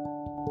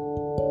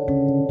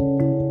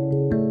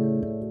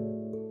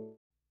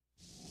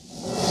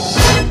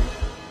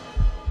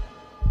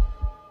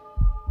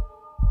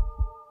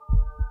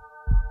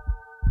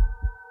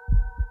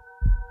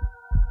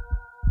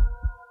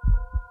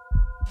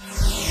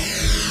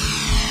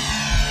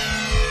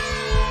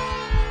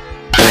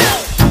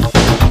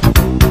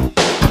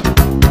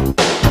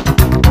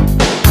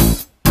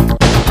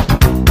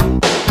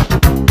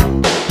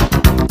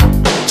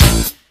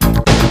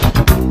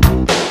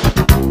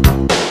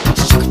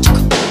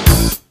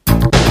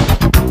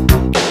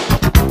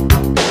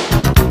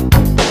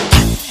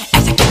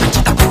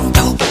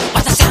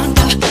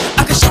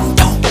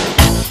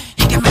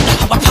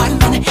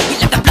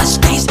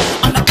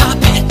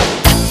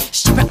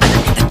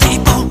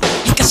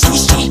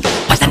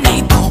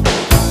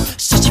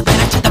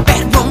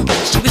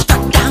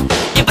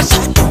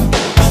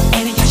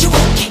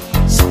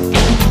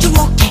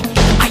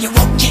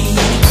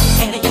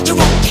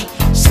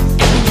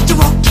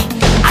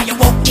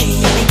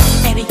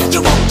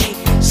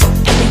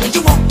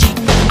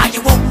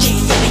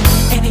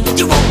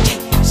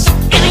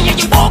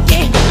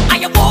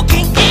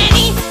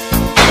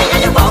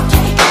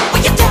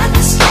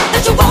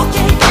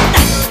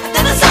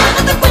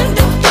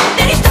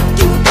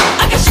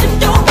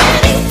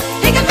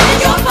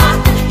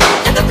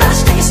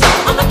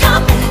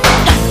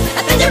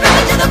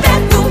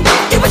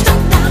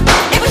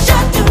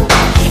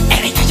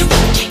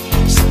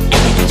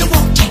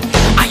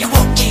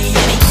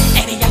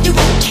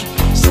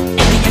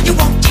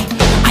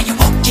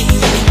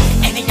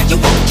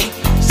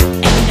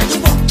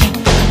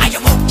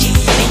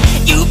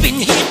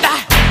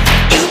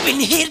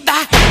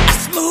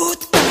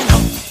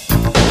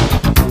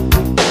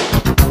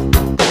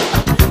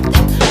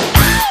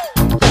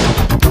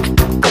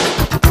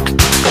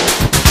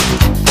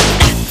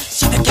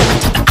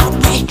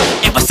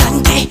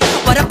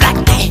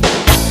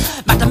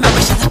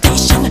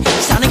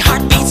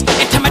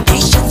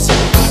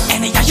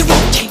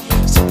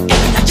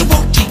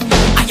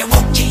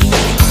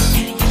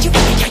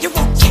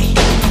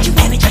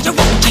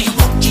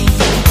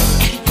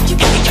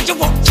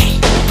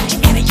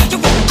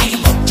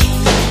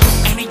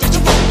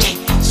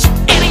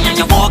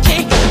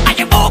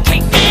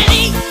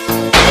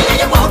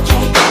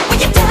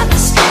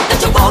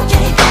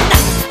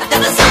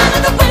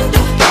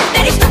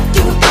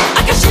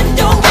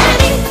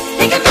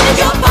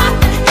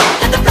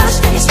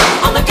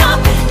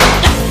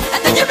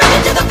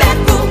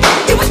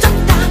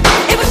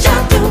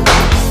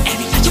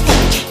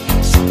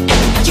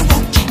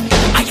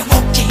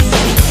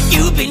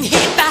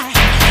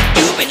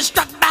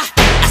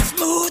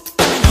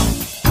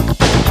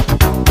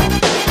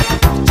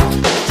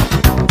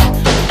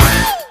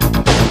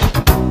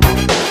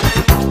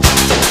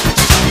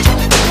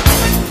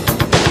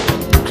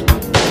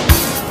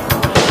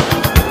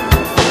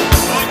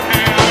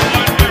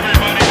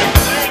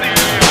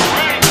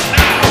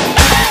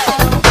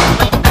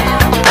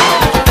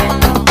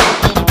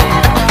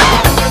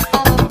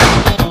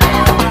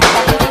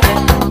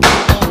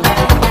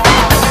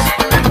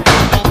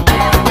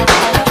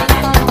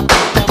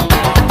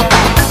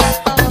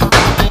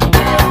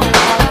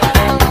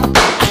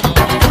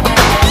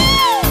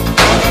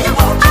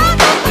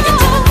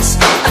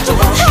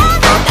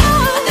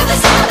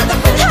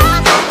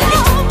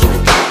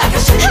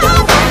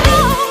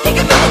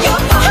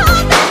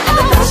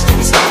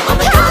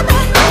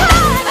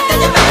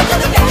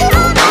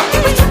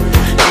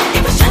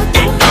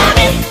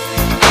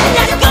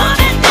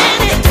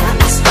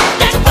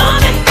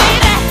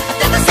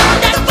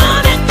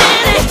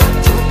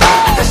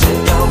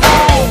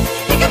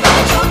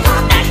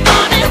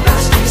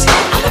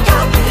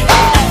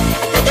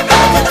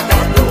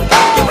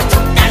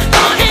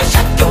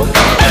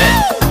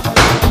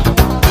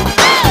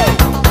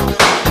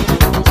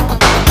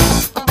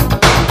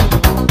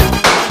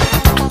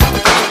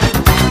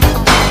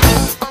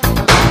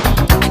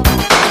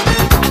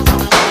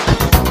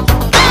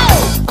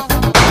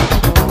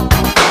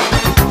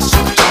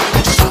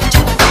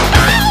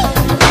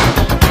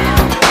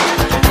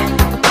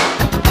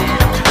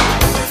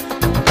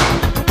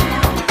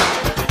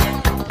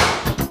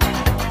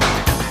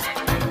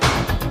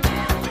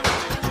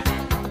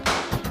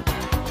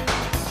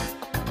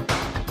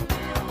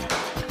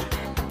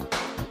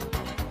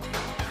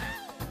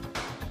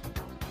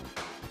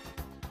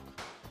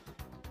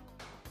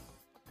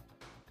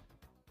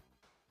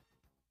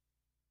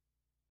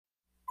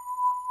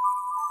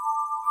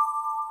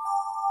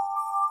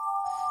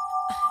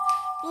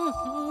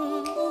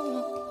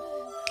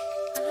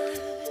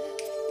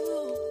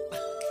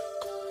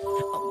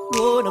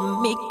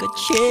 Gonna make a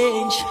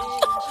change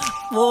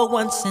for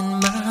once in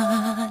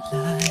my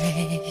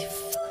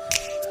life.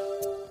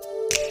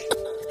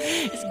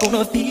 It's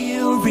gonna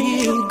feel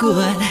real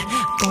good.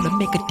 Gonna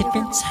make a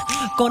difference.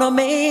 Gonna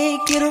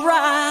make it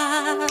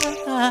right.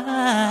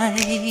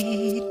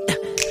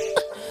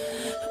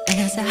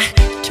 As I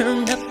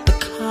turn up the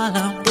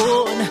collar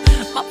on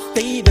my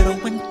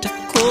favorite winter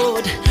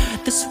coat,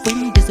 this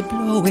wind is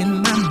tomorrow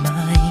in my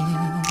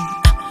mind.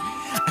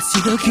 I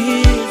see the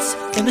kids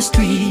in the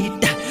street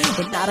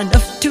with not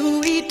enough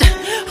to eat.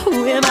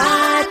 Who am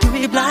I to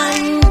be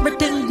blind,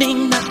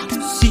 pretending not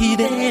to see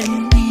their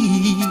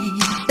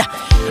need?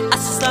 A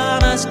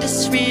son's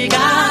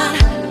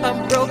disregard,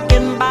 a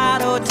broken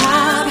bottle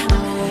top,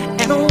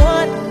 and a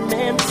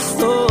one-man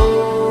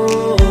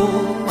soul.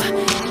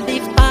 They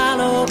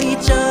follow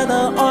each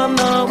other on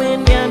the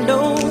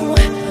window,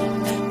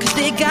 'cause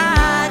they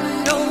got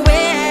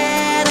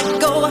nowhere to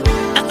go.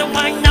 That's the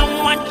one I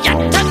want you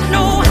to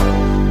know.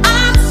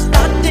 I'm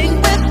starting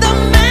with the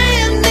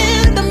man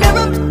in the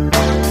mirror.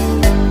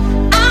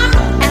 I'm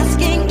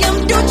asking him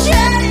to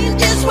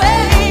change his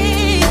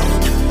ways,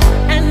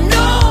 and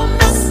no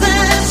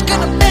message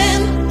could have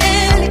been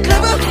any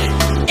clearer.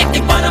 If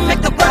you wanna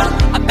make the world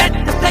a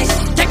better place,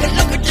 take a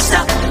look at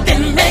yourself and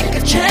then make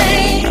a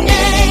change.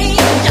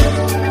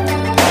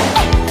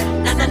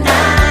 Na na na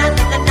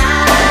na na na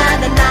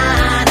na na.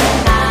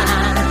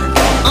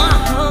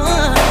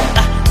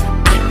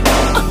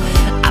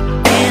 I've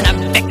been a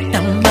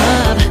victim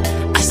of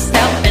a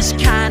selfish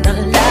kind of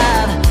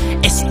love.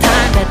 It's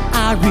time that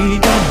I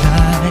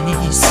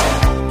realize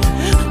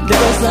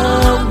there was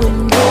love with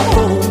no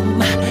home,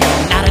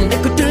 not a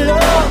nickel to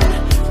love.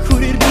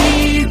 Could it be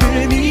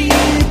really me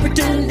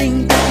pretending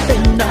that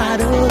they're not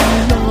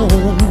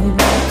alone?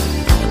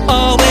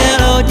 Oh,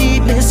 well, oh,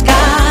 deep is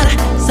God,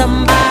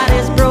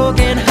 somebody's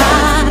broken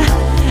heart,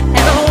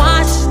 and a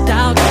washed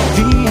out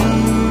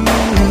dream.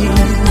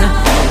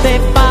 They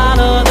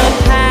follow the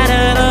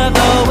pattern of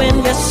the wind,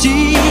 you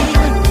see,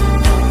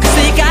 'cause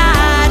they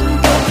got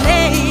no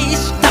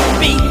place to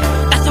be.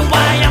 That's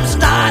why I'm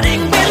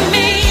starting with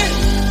me.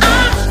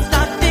 I'm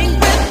starting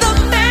with the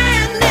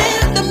man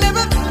in the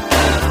mirror.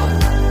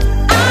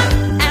 I'm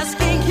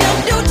asking him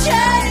to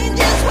change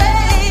his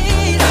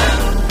ways,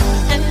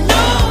 and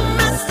no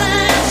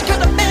message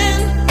could have been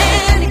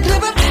any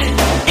clearer.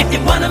 If you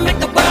wanna make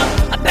the world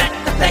a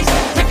better place,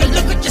 take a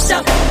look at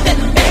yourself, then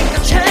make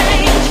a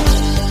change.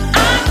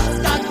 I'm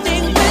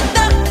starting with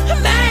the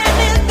man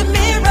in the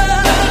mirror.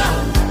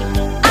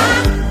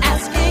 I'm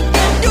asking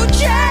him to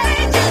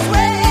change his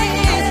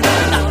ways,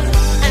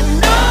 and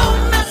no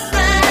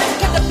message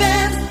could have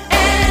been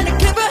any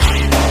clearer.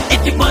 If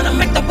you wanna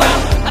make the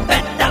world a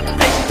better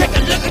place, take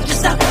a look at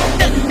yourself,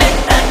 then make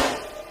that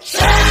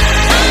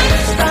change. I'm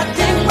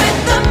starting with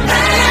the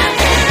man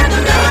in the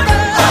mirror.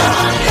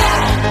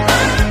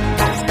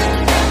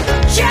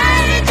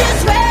 Change his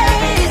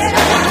ways.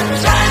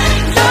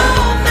 No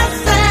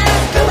message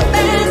could have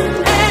been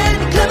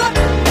any clearer.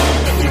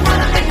 If you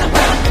wanna make the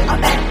world a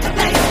better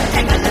place,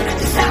 take a look at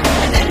yourself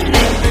and then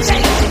make the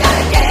change. You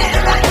gotta get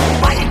it right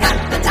while you got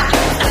the time.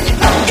 Now you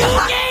close your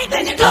heart,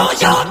 then you close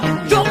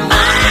your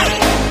mind.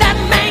 That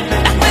man,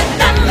 with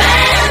that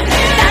man,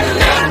 that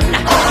man,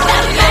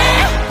 that man,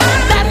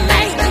 that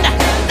man,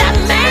 that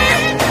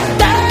man,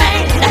 that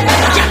man,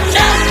 you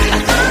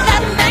know,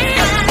 that man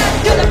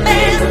could have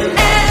been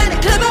any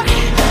clearer.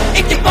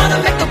 If you wanna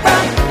make the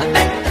world a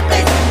better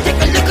place, take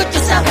a look at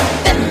yourself,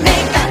 then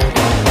make that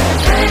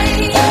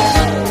change.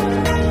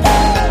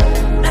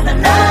 Na na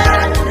na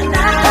na na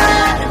na.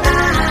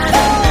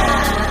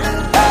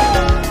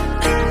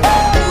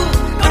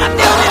 Gonna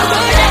feel real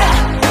good, yeah,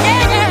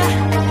 yeah,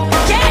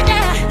 yeah,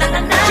 yeah. Na na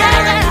na na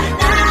na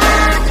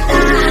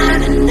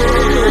na.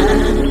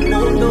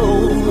 No,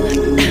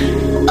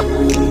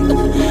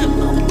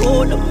 I'm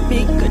gonna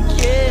make a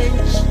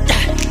change.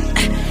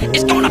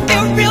 It's gonna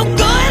feel real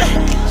good.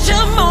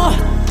 Some more.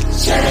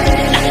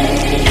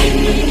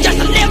 Just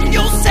live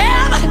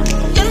yourself.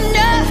 You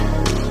know,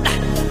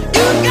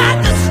 you got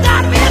to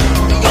stop it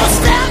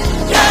yourself.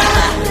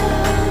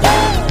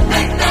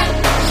 Make that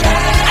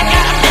change. I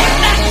gotta make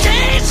that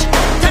change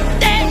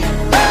today.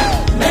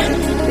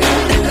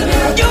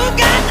 You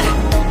got to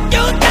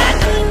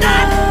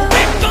start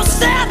with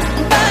yourself,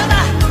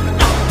 brother.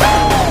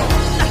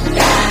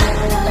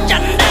 You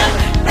know,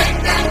 make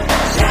that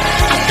change.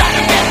 I'm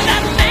starting with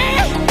that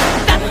man.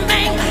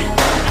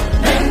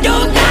 You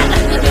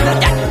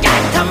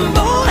got to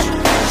move.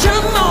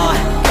 Some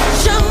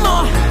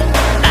more.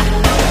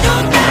 You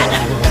got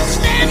to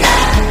stand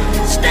up,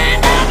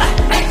 stand up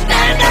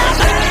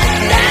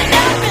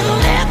and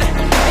live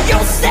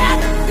yourself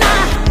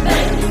now.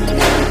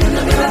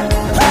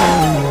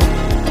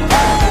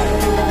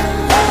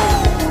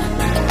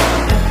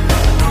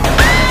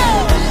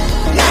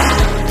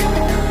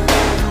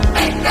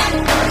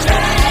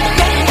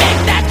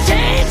 Make that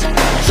change.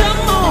 Some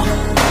more.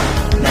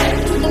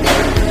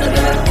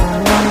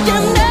 You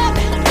love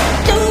it,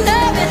 you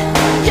love it,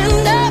 you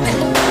love it,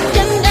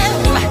 you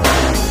love it.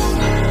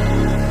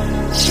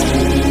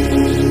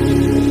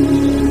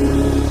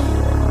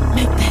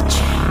 Make that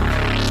change.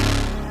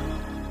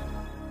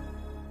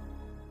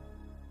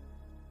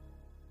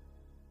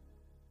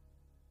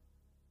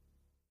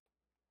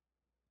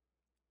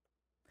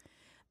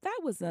 That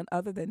was none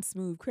other than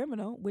Smooth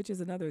Criminal, which is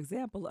another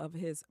example of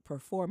his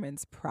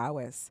performance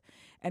prowess.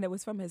 And it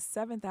was from his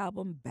 7th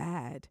album,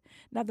 Bad.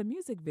 Now, the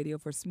music video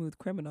for Smooth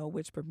Criminal,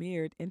 which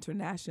premiered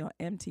international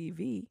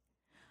MTV,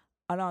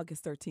 on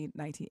August 13,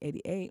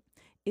 1988,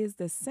 is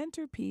the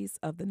centerpiece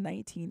of the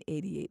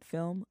 1988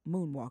 film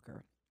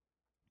Moonwalker.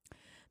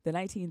 The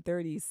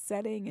 1930s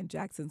setting in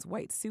Jackson's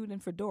white suit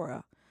and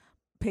fedora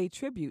pay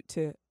tribute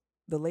to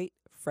the late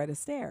Fred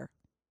Astaire.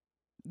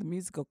 The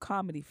musical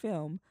comedy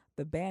film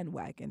The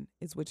Bandwagon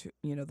is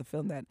the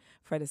film that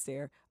Fred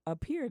Astaire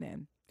appeared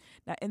in.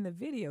 Now, in the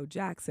video,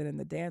 Jackson and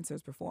the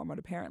dancers perform an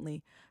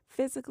apparently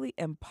physically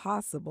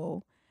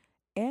impossible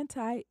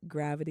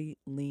anti-gravity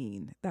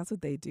lean. That's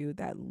what they do,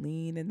 that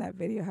lean in that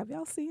video. Have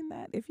y'all seen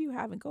that? If you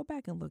haven't, go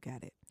back and look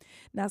at it.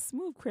 Now,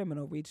 Smooth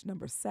Criminal reached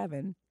number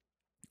 7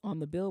 on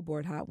the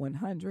Billboard Hot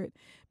 100,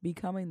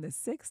 becoming the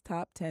 6th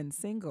top 10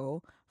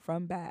 single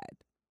from Bad.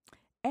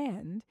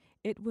 And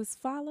it was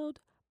followed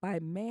by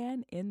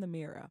Man in the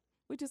Mirror,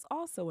 which is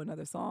also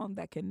another song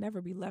that can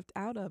never be left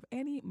out of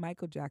any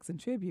Michael Jackson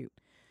tribute.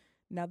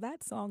 Now,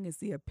 that song is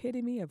the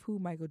epitome of who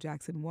Michael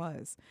Jackson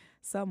was,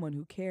 someone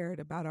who cared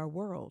about our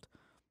world.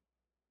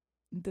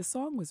 The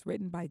song was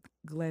written by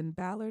Glenn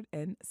Ballard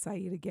and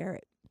Saida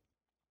Garrett,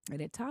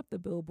 and it topped the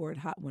Billboard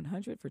Hot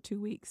 100 for 2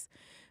 weeks,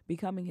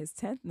 becoming his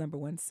 10th number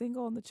 1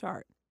 single on the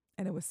chart,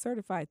 and it was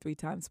certified 3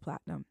 times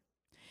platinum.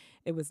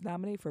 It was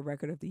nominated for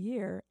Record of the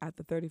Year at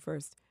the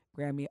 31st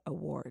Grammy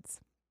Awards.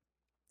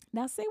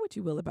 Now, say what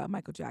you will about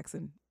Michael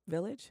Jackson,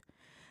 Village.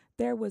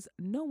 There was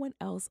no one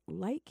else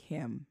like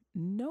him.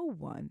 No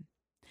one.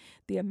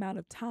 The amount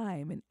of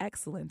time and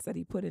excellence that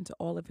he put into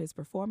all of his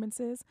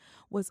performances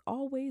was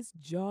always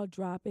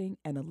jaw-dropping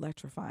and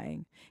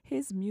electrifying.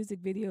 His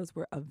music videos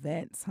were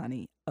events,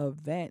 honey,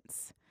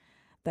 events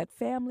that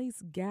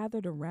families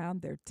gathered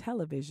around their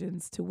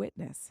televisions to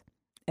witness.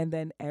 And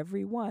then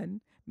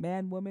everyone,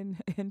 man, woman,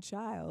 and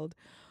child,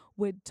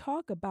 would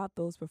talk about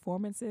those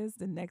performances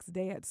the next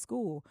day at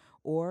school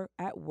or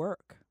at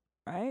work,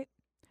 right?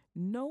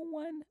 No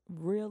one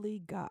really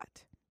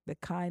got the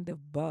kind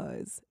of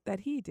buzz that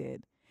he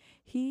did.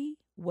 He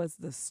was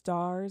the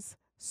star's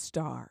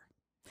star.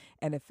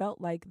 And it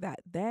felt like that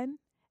then,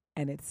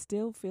 and it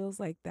still feels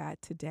like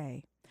that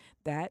today,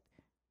 that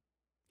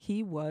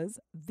he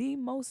was the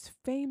most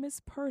famous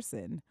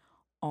person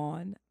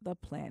on the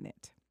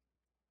planet.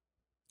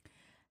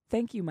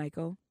 Thank you,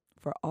 Michael,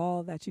 for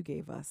all that you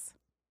gave us.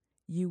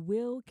 You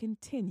will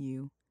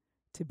continue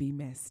to be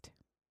missed.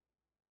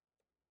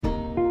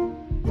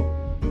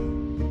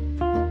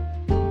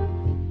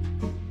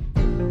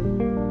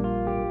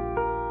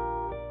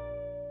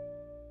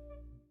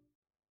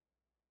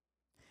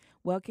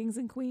 Well, kings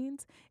and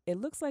queens, it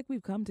looks like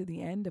we've come to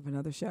the end of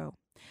another show.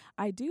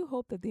 I do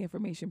hope that the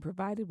information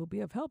provided will be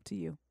of help to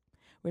you.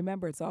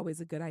 Remember, it's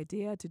always a good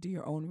idea to do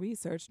your own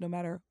research no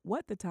matter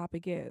what the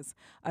topic is,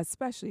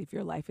 especially if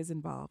your life is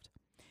involved.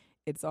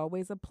 It's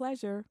always a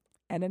pleasure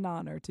and an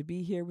honor to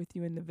be here with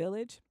you in the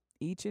village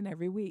each and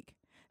every week.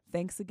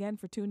 Thanks again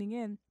for tuning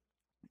in.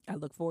 I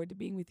look forward to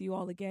being with you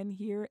all again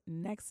here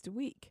next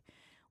week,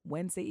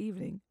 Wednesday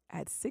evening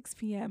at 6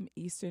 p.m.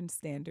 Eastern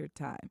Standard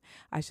Time.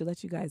 I should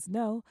let you guys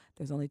know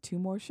there's only 2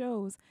 more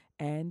shows,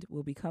 and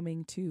we'll be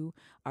coming to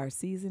our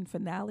season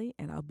finale,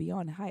 and I'll be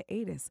on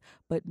hiatus,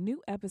 but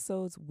new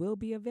episodes will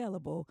be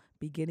available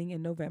beginning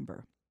in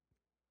November.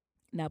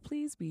 Now,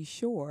 please be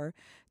sure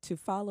to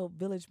follow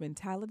Village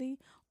Mentality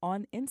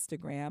on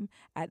Instagram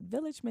at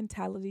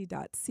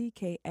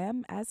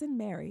villagementality.ckm as in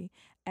Mary,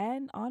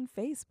 and on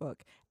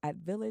Facebook at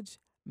Village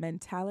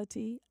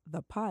Mentality,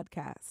 the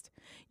podcast.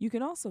 You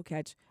can also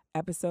catch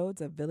episodes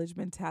of Village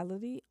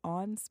Mentality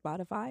on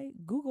Spotify,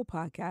 Google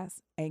Podcasts,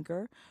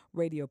 Anchor,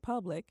 Radio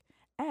Public,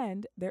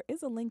 and there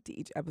is a link to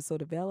each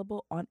episode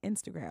available on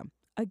Instagram,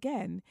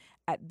 again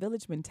at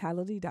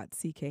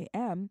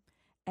villagementality.ckm,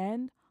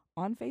 and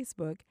on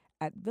Facebook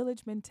at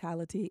Village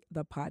Mentality,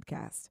 the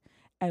podcast.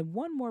 And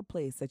one more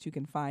place that you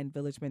can find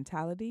Village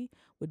Mentality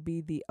would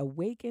be the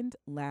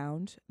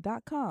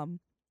awakenedlounge.com//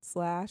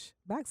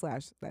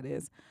 that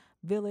is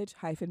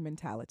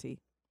village-mentality.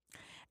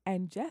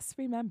 And just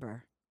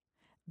remember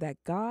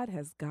that God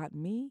has got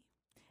me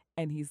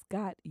and he's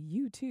got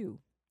you too.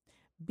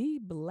 Be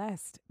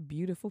blessed,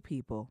 beautiful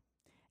people.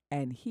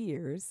 And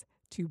here's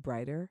to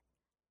brighter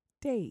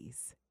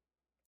days.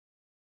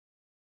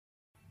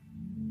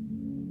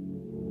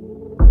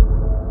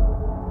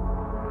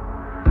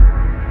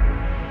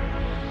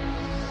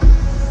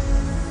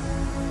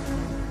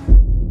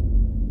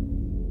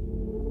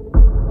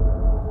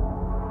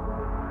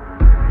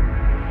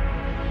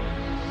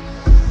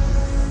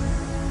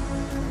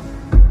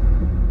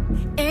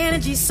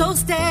 Energy so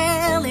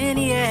stale in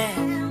the air.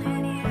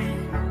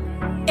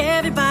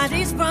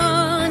 Everybody's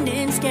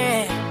running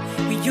scared.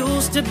 We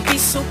used to be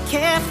so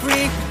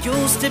carefree. We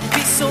used to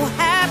be so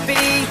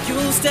happy.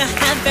 Used to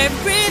have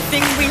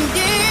everything we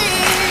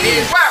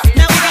need.